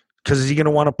because is he going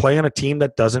to want to play on a team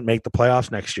that doesn't make the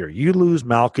playoffs next year? You lose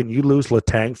Malkin, you lose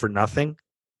Letang for nothing.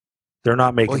 They're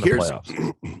not making the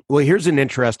playoffs. Well, here's an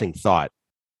interesting thought.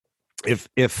 If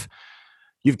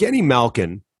Evgeny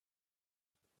Malkin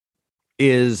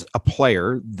is a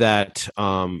player that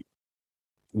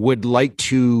would like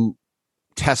to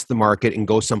test the market and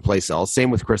go someplace else, same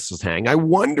with Chris Letang, I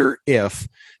wonder if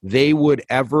they would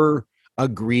ever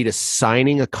agree to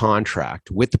signing a contract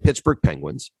with the Pittsburgh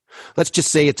Penguins. Let's just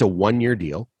say it's a 1-year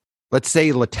deal. Let's say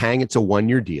Letang, it's a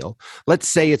 1-year deal. Let's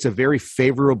say it's a very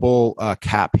favorable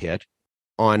cap hit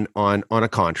on a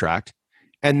contract,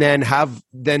 and then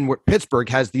Pittsburgh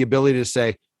has the ability to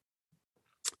say,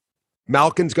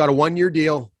 Malkin's got a 1-year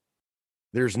deal.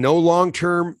 There's no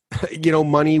long-term,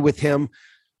 money with him.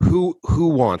 Who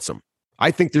wants him?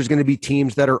 I think there's going to be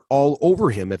teams that are all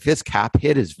over him if his cap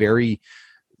hit is very,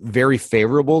 very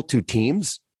favorable to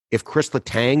teams. If Chris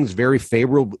Letang's very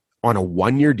favorable on a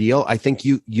 1-year deal, I think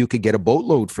you could get a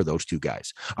boatload for those two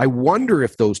guys. I wonder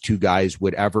if those two guys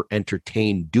would ever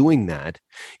entertain doing that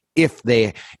if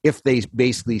they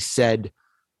basically said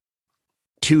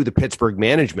to the Pittsburgh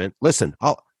management, listen,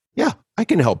 I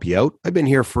can help you out. I've been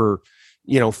here for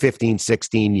 15,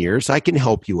 16 years. I can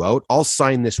help you out. I'll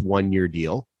sign this 1-year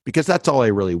deal because that's all I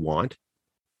really want.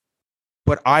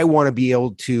 But I want to be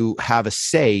able to have a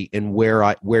say in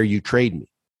where you trade me.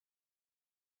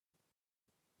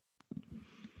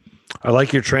 I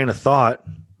like your train of thought.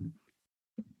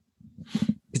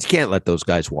 But you can't let those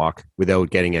guys walk without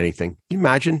getting anything. Can you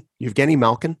imagine Evgeny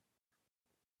Malkin?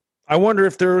 I wonder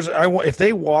if if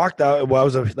they walked out. Well,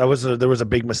 there was a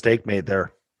big mistake made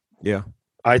there. Yeah,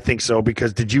 I think so.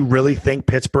 Because did you really think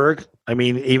Pittsburgh? I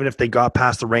mean, even if they got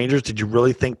past the Rangers, did you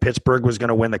really think Pittsburgh was going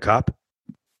to win the cup?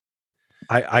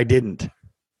 I didn't.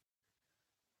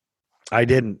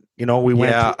 We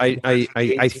went. Yeah,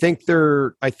 I think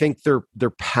they're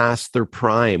past their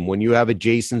prime. When you have a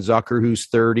Jason Zucker who's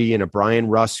 30 and a Brian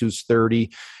Russ who's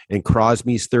 30 and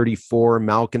Crosby's 34,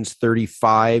 Malkin's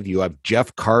 35. You have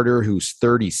Jeff Carter who's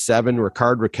 37,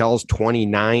 Rickard Rakell's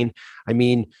 29. I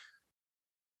mean,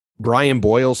 Brian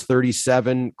Boyle's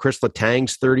 37, Chris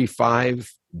Letang's 35,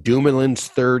 Dumoulin's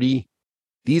 30.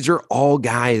 These are all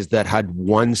guys that had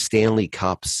won Stanley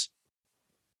Cups.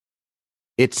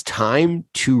 It's time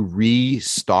to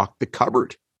restock the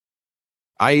cupboard.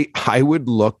 I would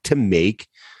look to make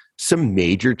some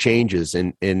major changes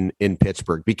in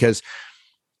Pittsburgh because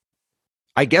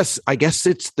I guess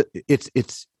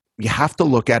it's you have to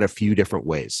look at a few different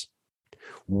ways.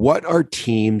 What are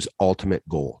teams' ultimate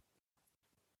goal?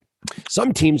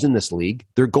 Some teams in this league,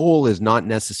 their goal is not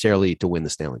necessarily to win the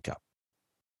Stanley Cup.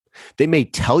 They may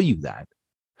tell you that,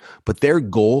 but their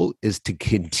goal is to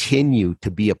continue to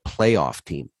be a playoff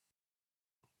team.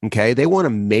 Okay? They want to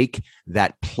make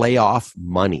that playoff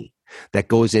money that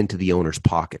goes into the owner's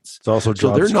pockets. It's also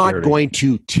so they're security. Not going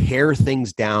to tear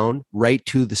things down right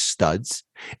to the studs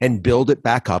and build it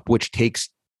back up, which takes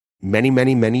many,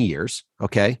 many, many years.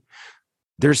 Okay?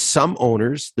 There's some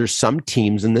owners, there's some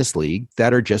teams in this league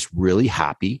that are just really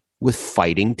happy with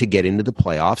fighting to get into the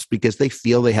playoffs because they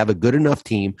feel they have a good enough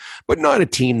team, but not a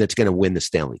team that's going to win the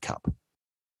Stanley Cup.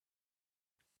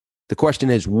 The question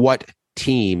is, what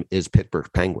team is Pittsburgh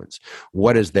Penguins?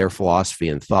 What is their philosophy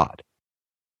and thought?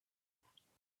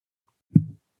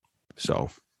 So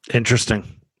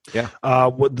interesting. Yeah.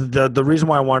 The reason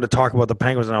why I wanted to talk about the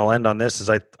Penguins, and I'll end on this, is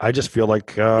I just feel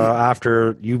like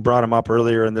after you brought him up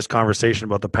earlier in this conversation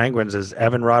about the Penguins, is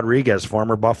Evan Rodriguez,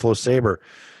 former Buffalo Sabre.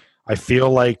 I feel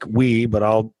like but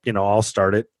I'll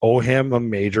start it, owe him a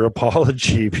major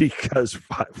apology because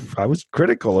I was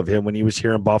critical of him when he was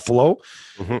here in Buffalo.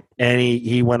 Mm-hmm. And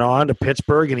he went on to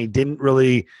Pittsburgh and he didn't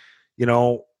really,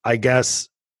 I guess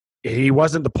he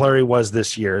wasn't the player he was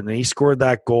this year. And then he scored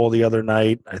that goal the other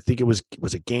night. I think was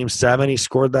it game 7? He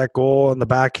scored that goal on the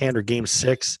backhand, or game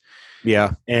 6.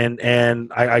 Yeah. And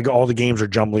I all the games are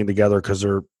jumbling together because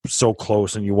they're so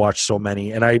close and you watch so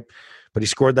many. But he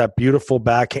scored that beautiful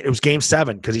backhand. It was game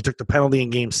 7 because he took the penalty in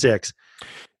game 6.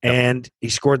 And he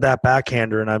scored that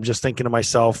backhander. And I'm just thinking to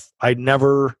myself, I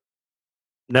never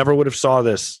would have saw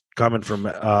this coming from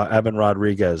Evan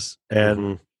Rodriguez,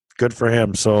 and good for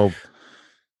him. So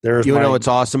there's what's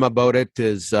awesome about it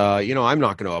is, I'm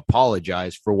not going to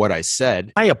apologize for what I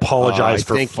said. I apologize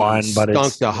for fun, but it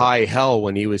stunk to high hell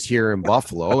when he was here in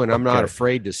Buffalo, and I'm not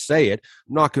afraid to say it.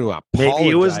 I'm not going to apologize. Maybe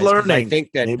he was learning. I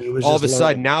think that all of a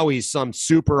sudden now he's some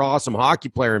super awesome hockey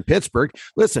player in Pittsburgh.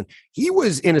 Listen, he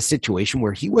was in a situation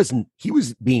where he was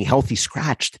being healthy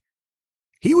scratched.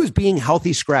 He was being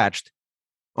healthy scratched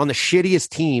on the shittiest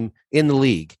team in the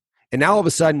league. And now all of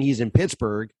a sudden he's in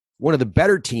Pittsburgh, one of the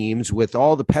better teams with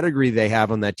all the pedigree they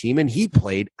have on that team, and he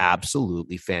played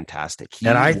absolutely fantastic. He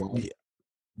was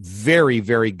very,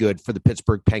 very good for the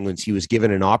Pittsburgh Penguins. He was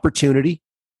given an opportunity,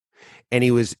 and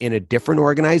he was in a different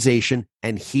organization,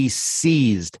 and he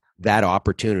seized that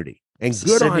opportunity. And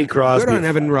good on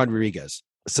Evan Rodriguez.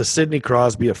 It's a Sidney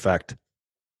Crosby effect.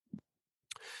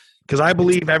 Because I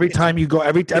believe every time you go,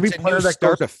 every player that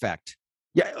start effect.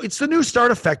 Yeah, it's the new start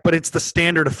effect, but it's the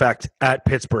standard effect at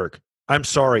Pittsburgh. I'm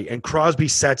sorry. And Crosby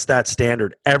sets that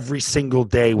standard every single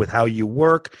day with how you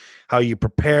work, how you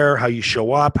prepare, how you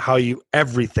show up,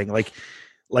 everything.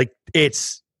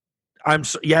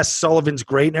 Yes, Sullivan's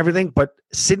great and everything, but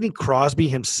Sidney Crosby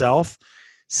himself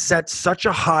sets such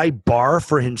a high bar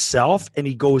for himself, and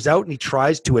he goes out and he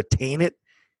tries to attain it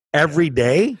every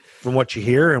day from what you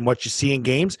hear and what you see in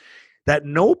games, that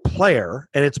no player,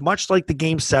 and it's much like the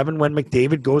Game 7 when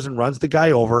McDavid goes and runs the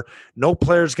guy over, no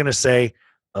player is going to say,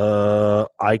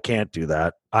 I can't do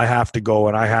that. I have to go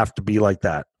and I have to be like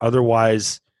that.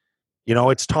 Otherwise,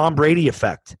 it's Tom Brady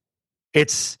effect.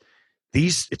 It's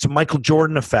a Michael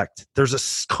Jordan effect. There's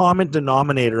a common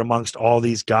denominator amongst all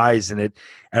these guys, and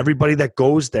everybody that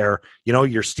goes there,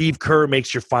 your Steve Kerr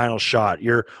makes your final shot.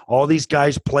 All these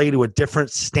guys play to a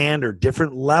different standard,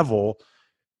 different level,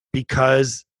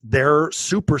 because their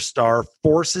superstar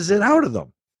forces it out of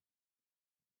them.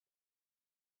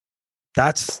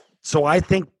 So I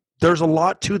think there's a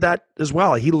lot to that as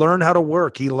well. He learned how to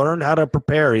work. He learned how to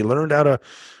prepare. He learned how to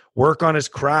work on his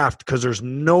craft, because there's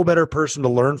no better person to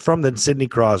learn from than Sidney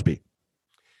Crosby.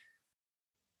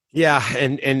 Yeah,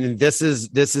 and this is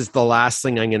the last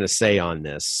thing I'm going to say on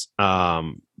this.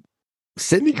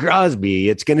 Sidney Crosby,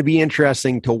 it's going to be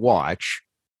interesting to watch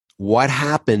what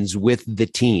happens with the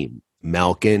team.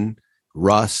 Malkin,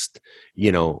 Rust,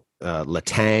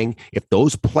 Letang. If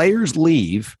those players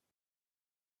leave,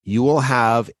 you will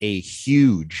have a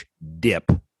huge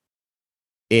dip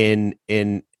in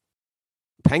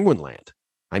Penguin land.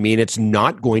 I mean, it's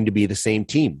not going to be the same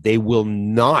team. They will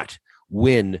not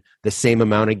win the same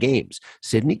amount of games.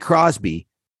 Sidney Crosby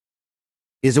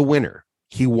is a winner.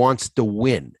 He wants to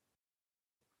win.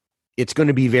 It's going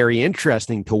to be very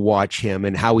interesting to watch him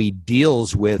and how he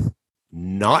deals with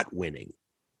not winning,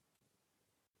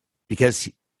 because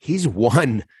he's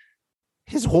won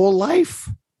his whole life.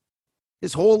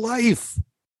 His whole life.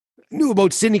 I knew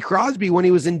about Sidney Crosby when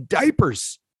he was in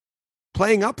diapers,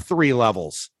 playing up 3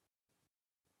 levels,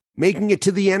 making it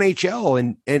to the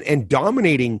NHL and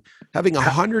dominating, having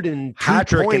 102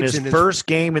 Patrick points in his first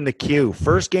game in the queue.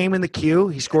 First game in the queue,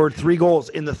 he scored 3 goals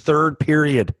in the third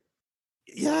period.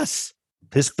 Yes.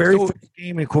 His very first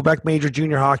game in Quebec Major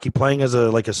Junior Hockey, playing as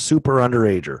a super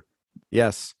underager.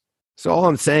 Yes. So all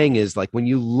I'm saying is, when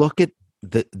you look at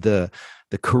the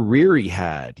career he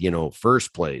had,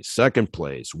 first place, second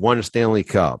place, won a Stanley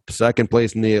Cup, second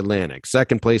place in the Atlantic,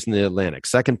 second place in the Atlantic,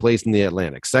 second place in the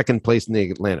Atlantic, second place in the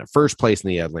Atlantic, first place in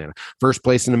the Atlantic, first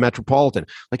place in the Metropolitan.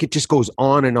 It just goes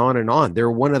on and on and on. They're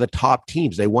one of the top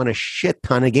teams. They won a shit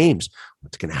ton of games.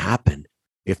 What's going to happen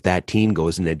if that team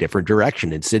goes in a different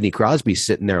direction? And Sidney Crosby's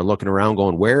sitting there looking around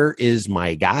going, where is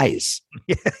my guys?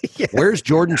 Yeah. Where's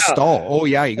Jordan Stahl? Oh,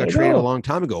 yeah, you got traded a long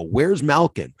time ago. Where's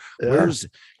Malkin? Where's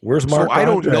Mark? So I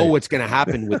don't know what's going to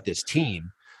happen with this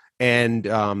team. And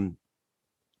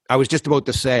I was just about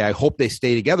to say, I hope they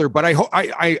stay together, but I hope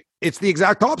it's the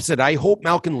exact opposite. I hope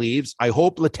Malkin leaves. I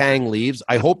hope Letang leaves.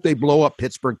 I hope they blow up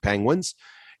Pittsburgh Penguins,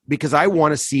 because I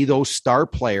want to see those star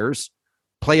players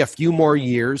play a few more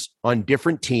years on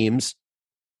different teams,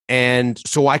 and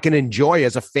so I can enjoy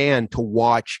as a fan to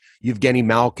watch Evgeny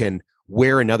Malkin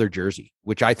wear another jersey,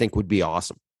 which I think would be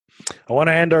awesome. I want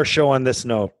to end our show on this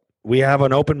note. We have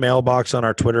an open mailbox on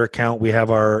our Twitter account. We have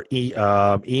our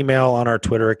email on our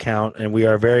Twitter account, and we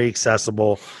are very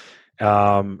accessible,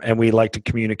 and we like to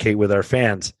communicate with our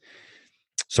fans.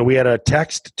 So we had a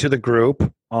text to the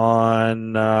group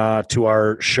on to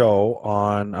our show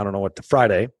on, I don't know what,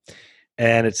 Friday.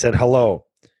 And it said, hello,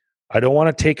 I don't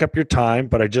want to take up your time,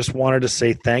 but I just wanted to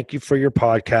say thank you for your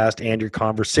podcast and your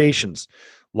conversations.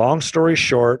 Long story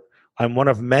short, I'm one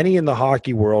of many in the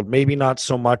hockey world, maybe not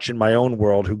so much in my own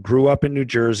world, who grew up in New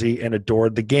Jersey and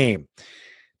adored the game.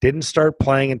 Didn't start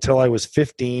playing until I was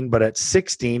 15, but at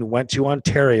 16 went to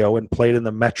Ontario and played in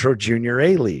the Metro Junior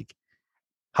A League.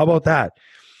 How about that?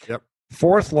 Yep.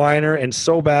 Fourth liner, and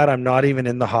so bad I'm not even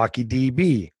in the hockey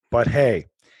DB. But hey,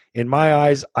 in my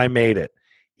eyes, I made it.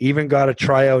 Even got a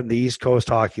tryout in the East Coast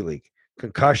Hockey League.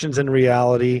 Concussions and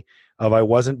reality of I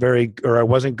wasn't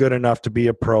good enough to be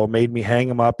a pro made me hang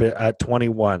him up at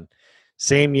 21.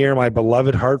 Same year, my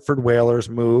beloved Hartford Whalers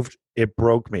moved. It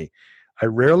broke me. I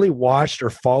rarely watched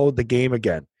or followed the game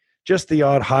again, just the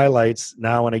odd highlights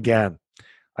now and again.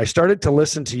 I started to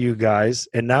listen to you guys,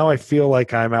 and now I feel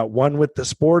like I'm at one with the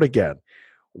sport again.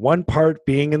 One part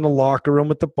being in the locker room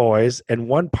with the boys, and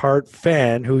one part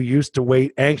fan who used to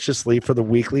wait anxiously for the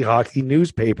weekly hockey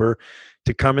newspaper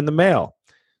to come in the mail.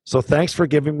 So thanks for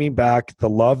giving me back the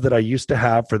love that I used to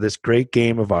have for this great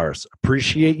game of ours.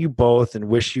 Appreciate you both and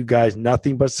wish you guys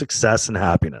nothing but success and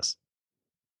happiness.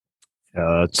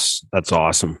 That's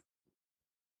awesome.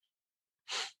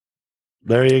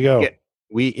 There you go.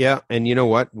 And you know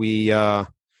what? We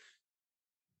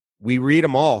read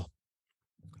them all.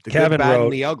 The Kevin good, bad, wrote,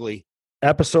 and the ugly.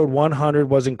 Episode 100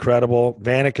 was incredible.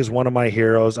 Vanek is one of my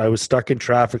heroes. I was stuck in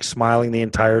traffic smiling the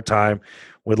entire time.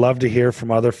 Would love to hear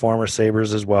from other former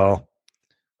Sabres as well.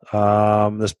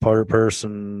 This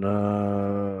person,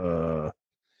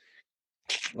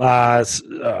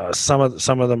 some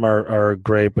of them are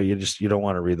great, but you don't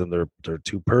want to read them. They're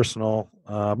too personal.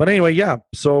 But anyway, yeah.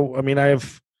 So I mean,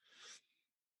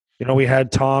 we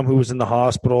had Tom who was in the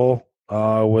hospital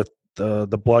with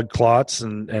the blood clots,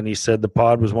 and he said the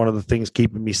pod was one of the things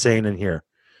keeping me sane in here.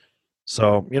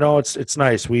 So it's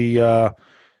nice. We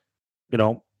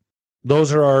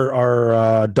those are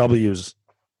our W's,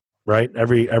 right?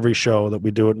 Every show that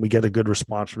we do it, and we get a good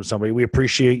response from somebody. We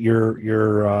appreciate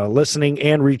your listening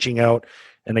and reaching out.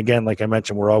 And again, like I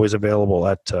mentioned, we're always available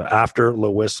at After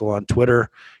Low Whistle on Twitter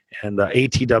and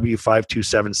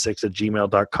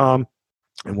atw5276@gmail.com.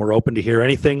 And we're open to hear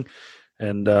anything.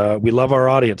 And we love our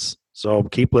audience. So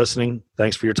keep listening.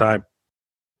 Thanks for your time.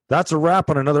 That's a wrap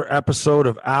on another episode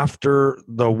of After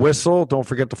the Whistle. Don't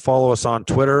forget to follow us on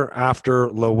Twitter, After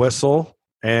Low Whistle,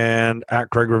 and at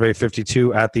Craig Rivet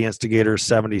 52, at The Instigator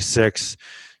 76.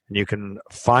 And you can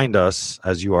find us,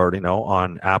 as you already know,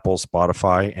 on Apple,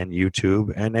 Spotify, and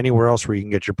YouTube, and anywhere else where you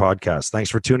can get your podcasts. Thanks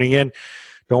for tuning in.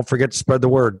 Don't forget to spread the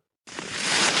word.